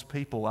God's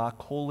people are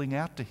calling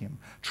out to him,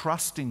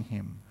 trusting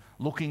him,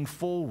 looking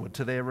forward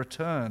to their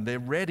return. They're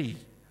ready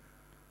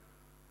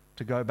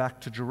to go back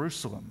to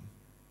Jerusalem.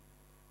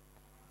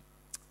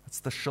 It's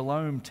the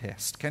shalom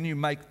test. Can you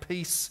make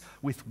peace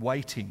with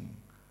waiting?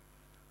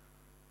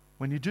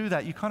 When you do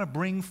that, you kind of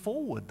bring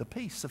forward the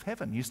peace of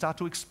heaven. You start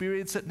to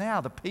experience it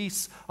now, the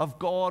peace of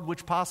God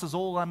which passes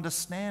all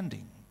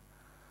understanding.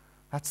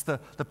 That's the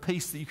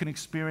peace that you can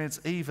experience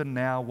even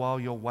now while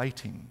you're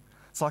waiting.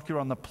 It's like you're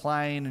on the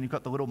plane and you've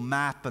got the little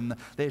map and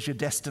there's your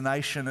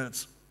destination and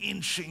it's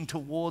inching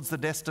towards the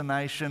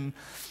destination.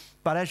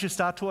 But as you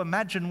start to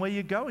imagine where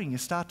you're going, you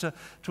start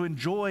to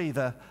enjoy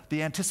the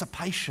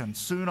anticipation.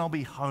 Soon I'll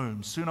be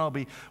home. Soon I'll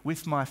be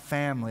with my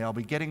family. I'll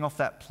be getting off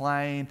that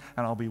plane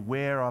and I'll be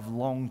where I've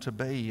longed to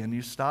be. And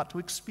you start to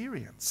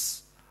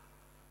experience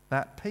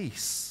that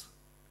peace.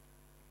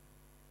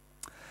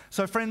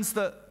 So friends,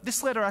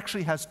 this letter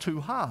actually has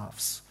two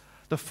halves.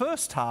 The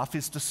first half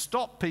is to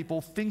stop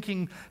people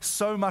thinking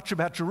so much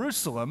about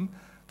Jerusalem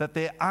that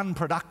they're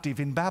unproductive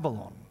in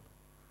Babylon.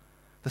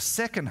 The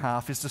second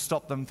half is to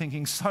stop them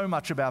thinking so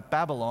much about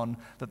Babylon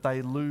that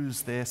they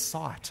lose their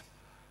sight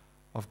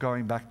of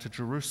going back to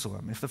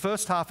Jerusalem. If the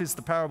first half is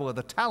the parable of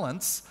the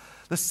talents,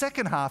 the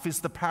second half is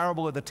the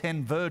parable of the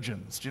 10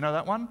 virgins. Do you know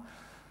that one?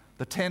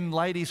 The 10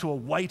 ladies who are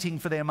waiting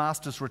for their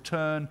master's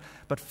return,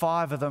 but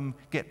 5 of them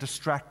get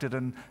distracted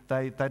and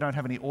they don't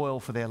have any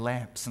oil for their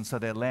lamps, and so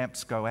their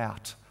lamps go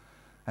out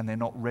and they're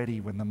not ready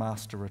when the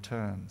master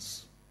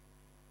returns.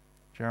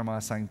 Jeremiah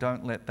is saying,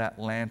 don't let that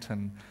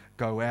lantern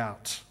go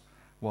out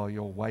while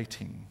you're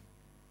waiting.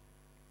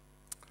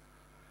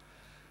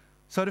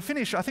 So to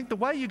finish, I think the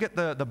way you get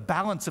the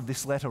balance of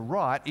this letter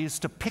right is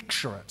to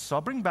picture it. So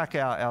I'll bring back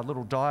our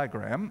little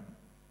diagram,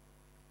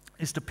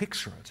 is to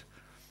picture it.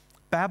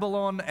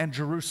 Babylon and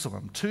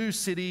Jerusalem, 2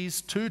 cities,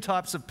 2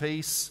 types of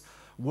peace,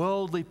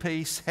 worldly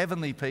peace,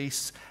 heavenly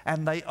peace,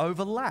 and they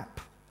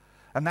overlap.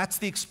 And that's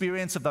the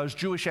experience of those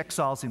Jewish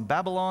exiles in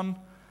Babylon,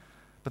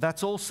 but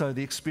that's also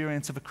the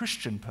experience of a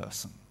Christian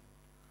person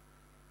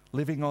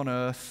living on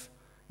earth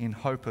in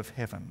hope of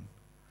heaven.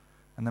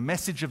 And the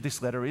message of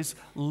this letter is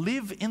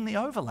live in the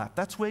overlap.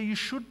 That's where you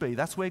should be.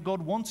 That's where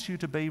God wants you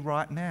to be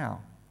right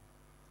now.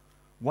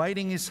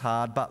 Waiting is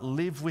hard, but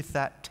live with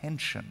that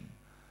tension.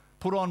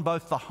 Put on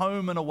both the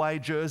home and away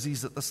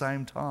jerseys at the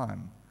same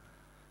time,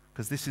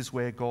 because this is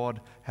where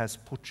God has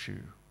put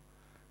you.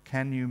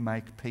 Can you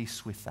make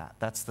peace with that?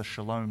 That's the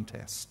shalom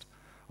test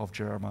of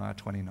Jeremiah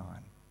 29.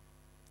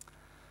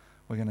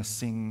 We're going to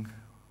sing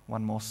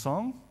one more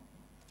song,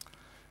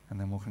 and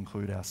then we'll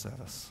conclude our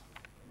service.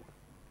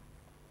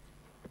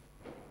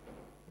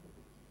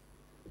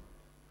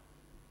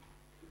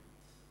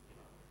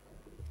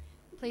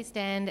 Please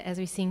stand as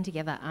we sing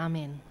together,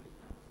 Amen.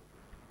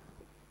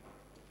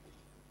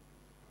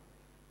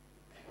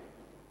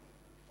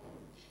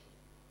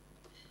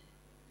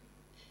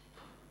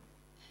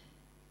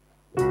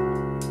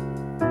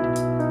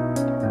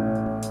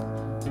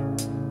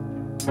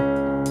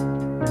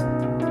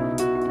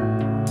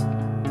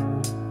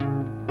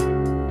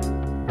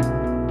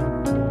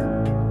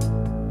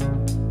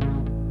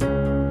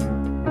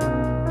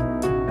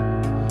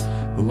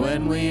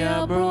 When we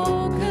are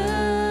broken,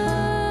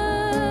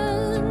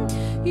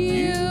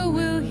 you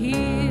will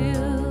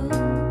heal.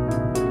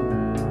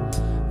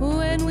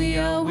 When we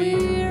are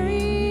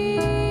weary,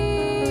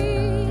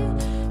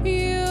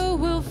 you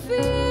will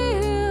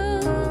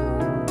feel.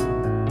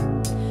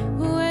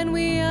 When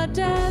we are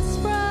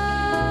desperate,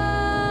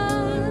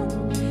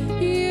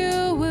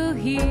 you will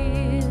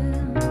heal.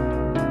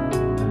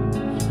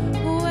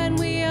 When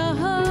we are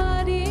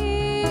hurting,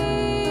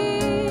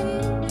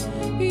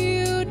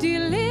 you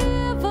deliver.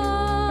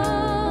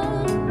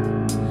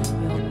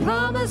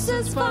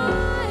 Promises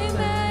find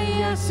their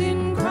yes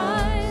in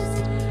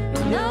Christ.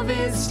 Your love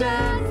is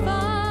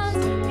steadfast,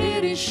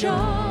 it is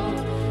sure.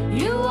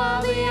 You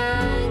are the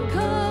anchor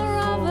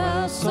of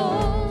our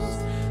souls.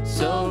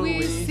 So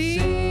we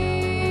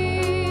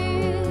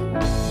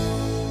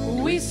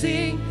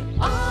sing,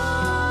 Amen.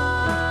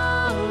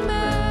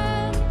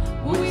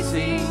 We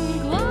sing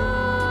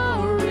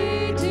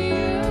glory to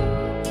you.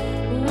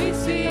 We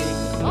sing,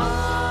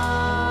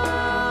 Amen.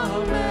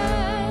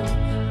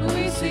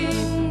 We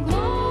sing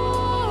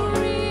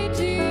glory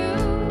to you.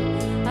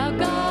 Our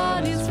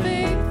God is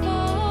faithful.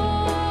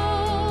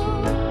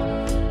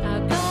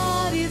 Our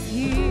God is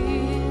here.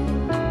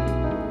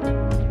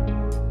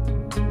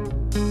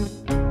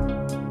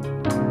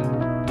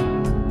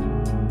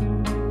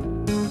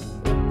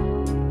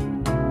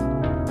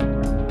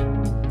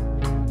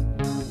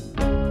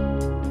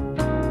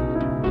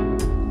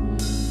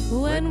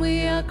 When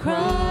we are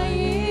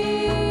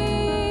crying,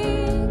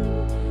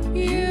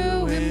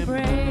 you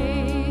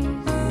embrace.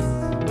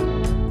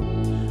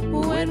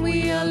 When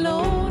we are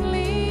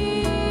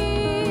lonely,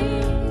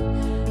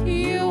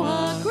 you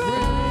are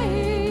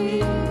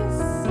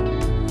grace.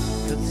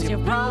 'Cause your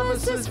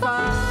promises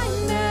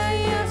find their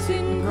yes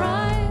in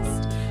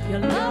Christ. Your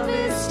love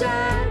is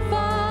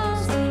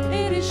steadfast,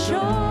 it is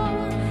sure.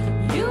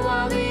 You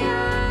are the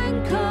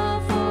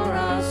anchor for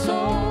our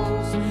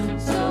souls.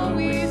 So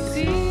we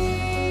sing,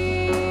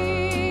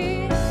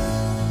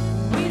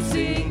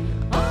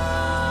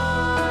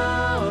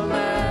 Amen.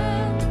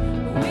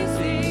 We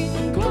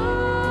sing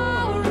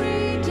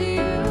glory to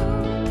you.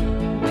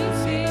 We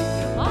sing,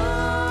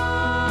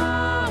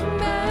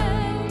 Amen.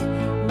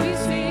 We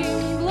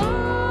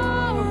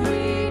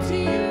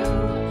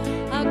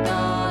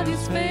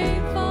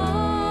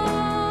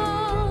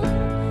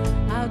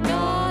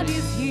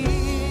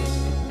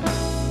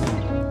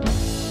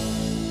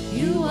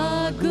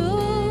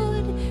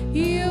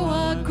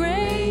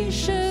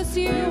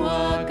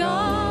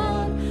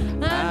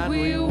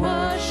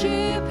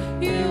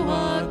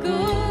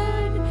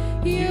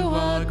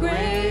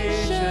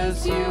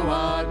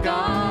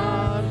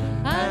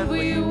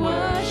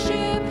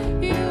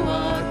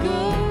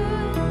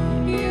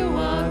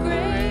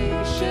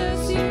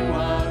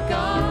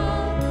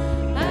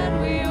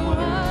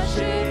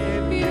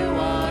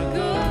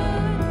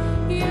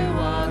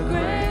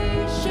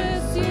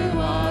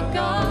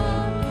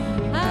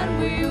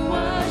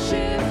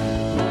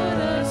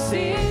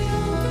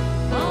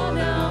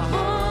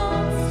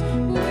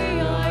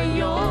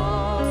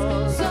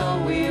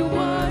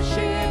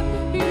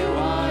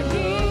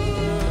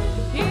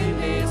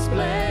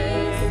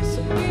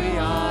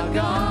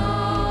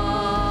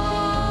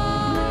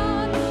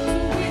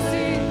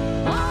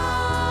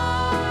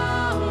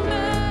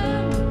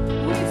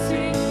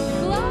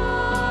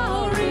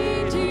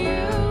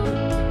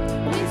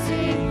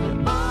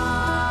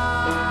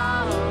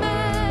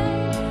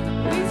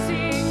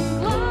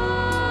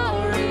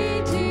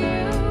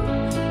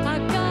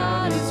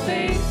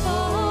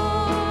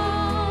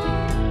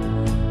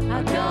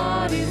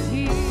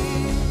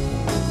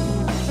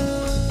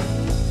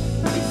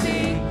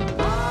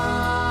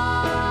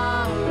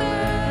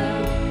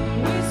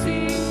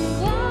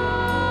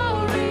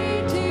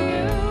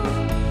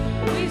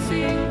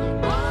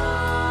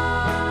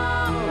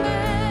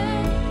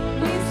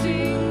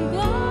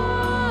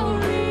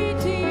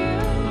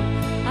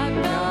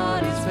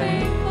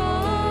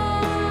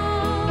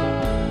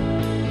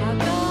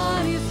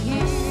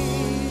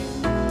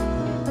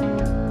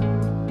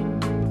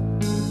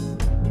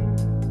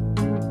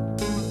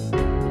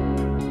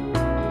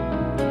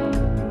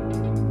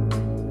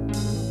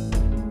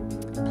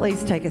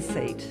Please take a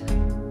seat.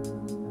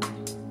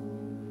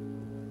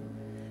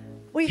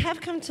 We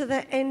have come to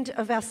the end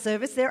of our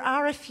service. There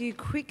are a few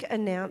quick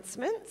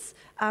announcements,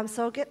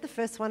 so I'll get the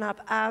first one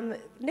up.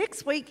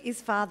 Next week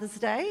is Father's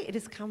Day. It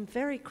has come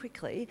very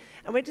quickly,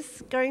 and we're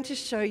just going to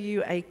show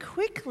you a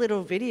quick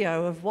little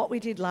video of what we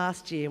did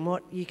last year and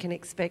what you can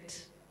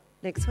expect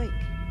next week.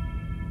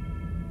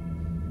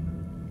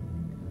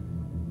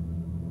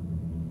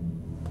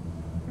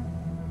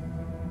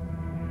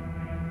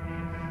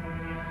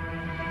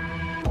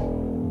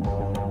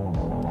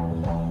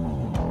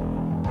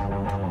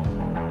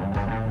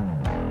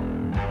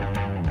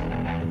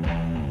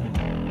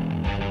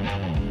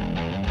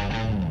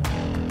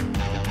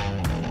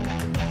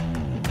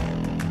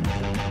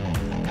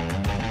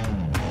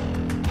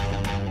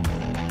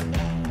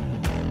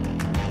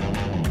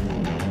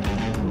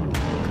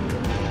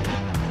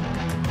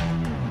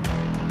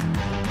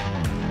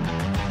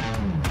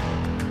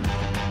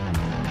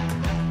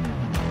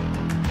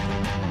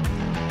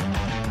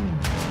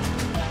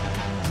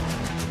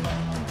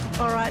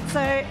 So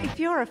if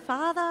you're a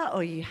father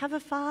or you have a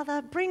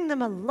father, bring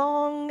them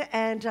along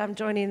and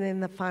join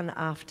in the fun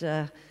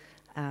after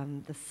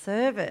the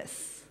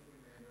service.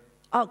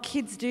 Oh,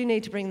 kids do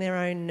need to bring their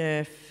own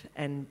Nerf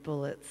and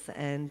bullets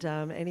and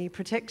any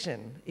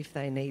protection if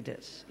they need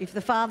it, if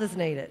the fathers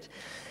need it.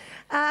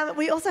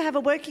 We also have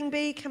a working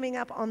bee coming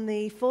up on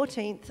the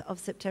 14th of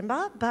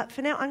September, but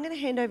for now I'm going to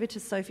hand over to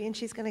Sophie and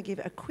she's going to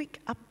give a quick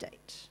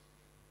update.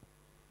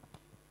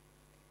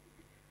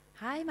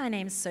 Hi, my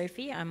name's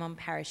Sophie. I'm on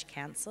Parish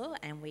Council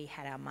and we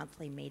had our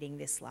monthly meeting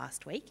this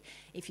last week.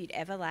 If you'd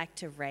ever like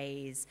to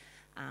raise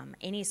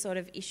any sort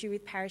of issue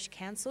with Parish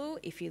Council,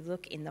 if you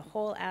look in the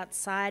hall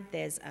outside,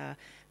 there's a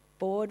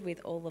board with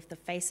all of the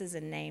faces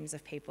and names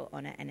of people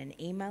on it and an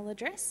email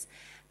address.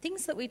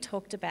 Things that we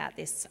talked about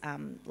this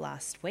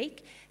last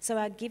week. So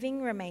our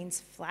giving remains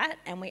flat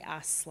and we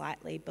are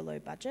slightly below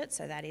budget,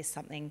 so that is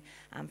something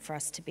for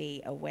us to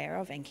be aware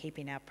of and keep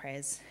in our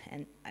prayers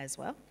as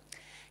well.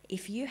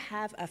 If you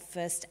have a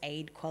first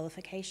aid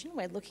qualification,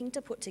 we're looking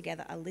to put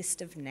together a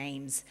list of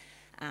names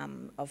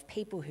of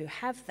people who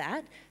have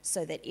that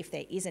so that if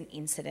there is an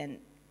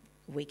incident,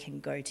 we can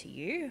go to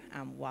you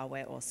while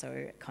we're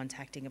also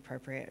contacting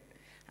appropriate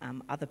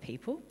other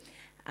people.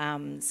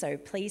 So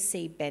please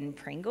see Ben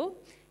Pringle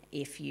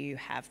if you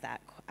have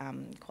that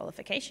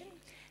qualification.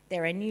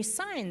 There are new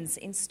signs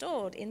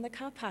installed in the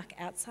car park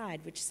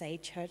outside which say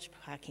church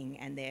parking,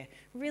 and they're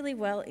really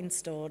well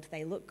installed.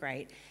 They look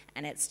great,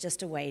 and it's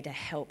just a way to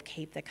help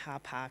keep the car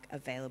park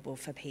available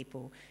for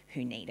people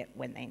who need it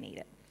when they need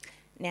it.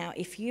 Now,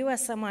 if you are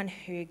someone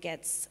who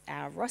gets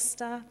our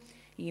roster,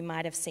 you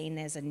might have seen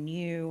there's a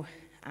new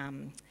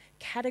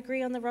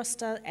category on the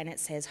roster, and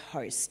it says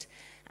host.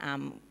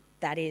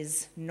 That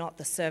is not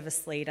the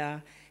service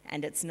leader,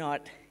 and it's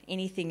not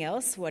anything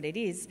else. What it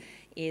is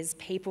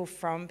people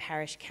from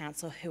Parish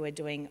Council who are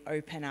doing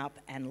open up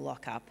and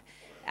lock up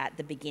at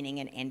the beginning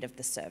and end of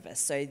the service.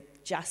 So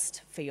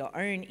just for your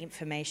own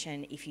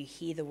information, if you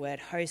hear the word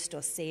host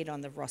or see it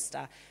on the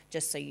roster,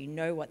 just so you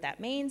know what that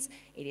means,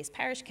 it is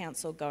Parish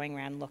Council going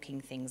around locking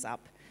things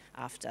up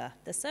after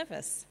the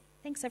service.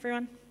 Thanks,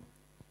 everyone.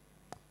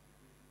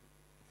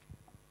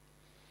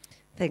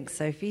 Thanks,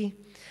 Sophie.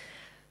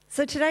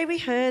 So today we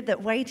heard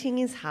that waiting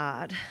is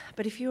hard,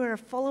 but if you are a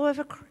follower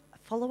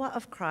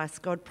of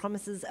Christ, God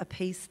promises a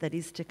peace that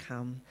is to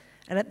come.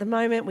 And at the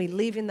moment, we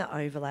live in the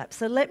overlap.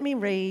 So let me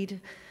read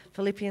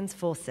Philippians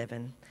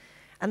 4:7.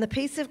 And the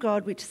peace of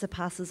God, which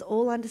surpasses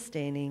all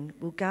understanding,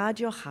 will guard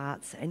your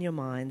hearts and your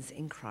minds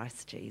in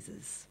Christ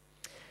Jesus.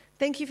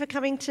 Thank you for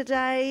coming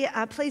today.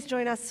 Please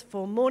join us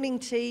for morning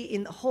tea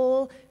in the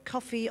hall,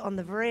 coffee on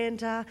the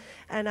veranda,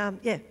 and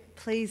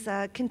please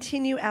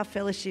continue our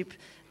fellowship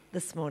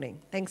this morning.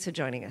 Thanks for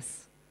joining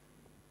us.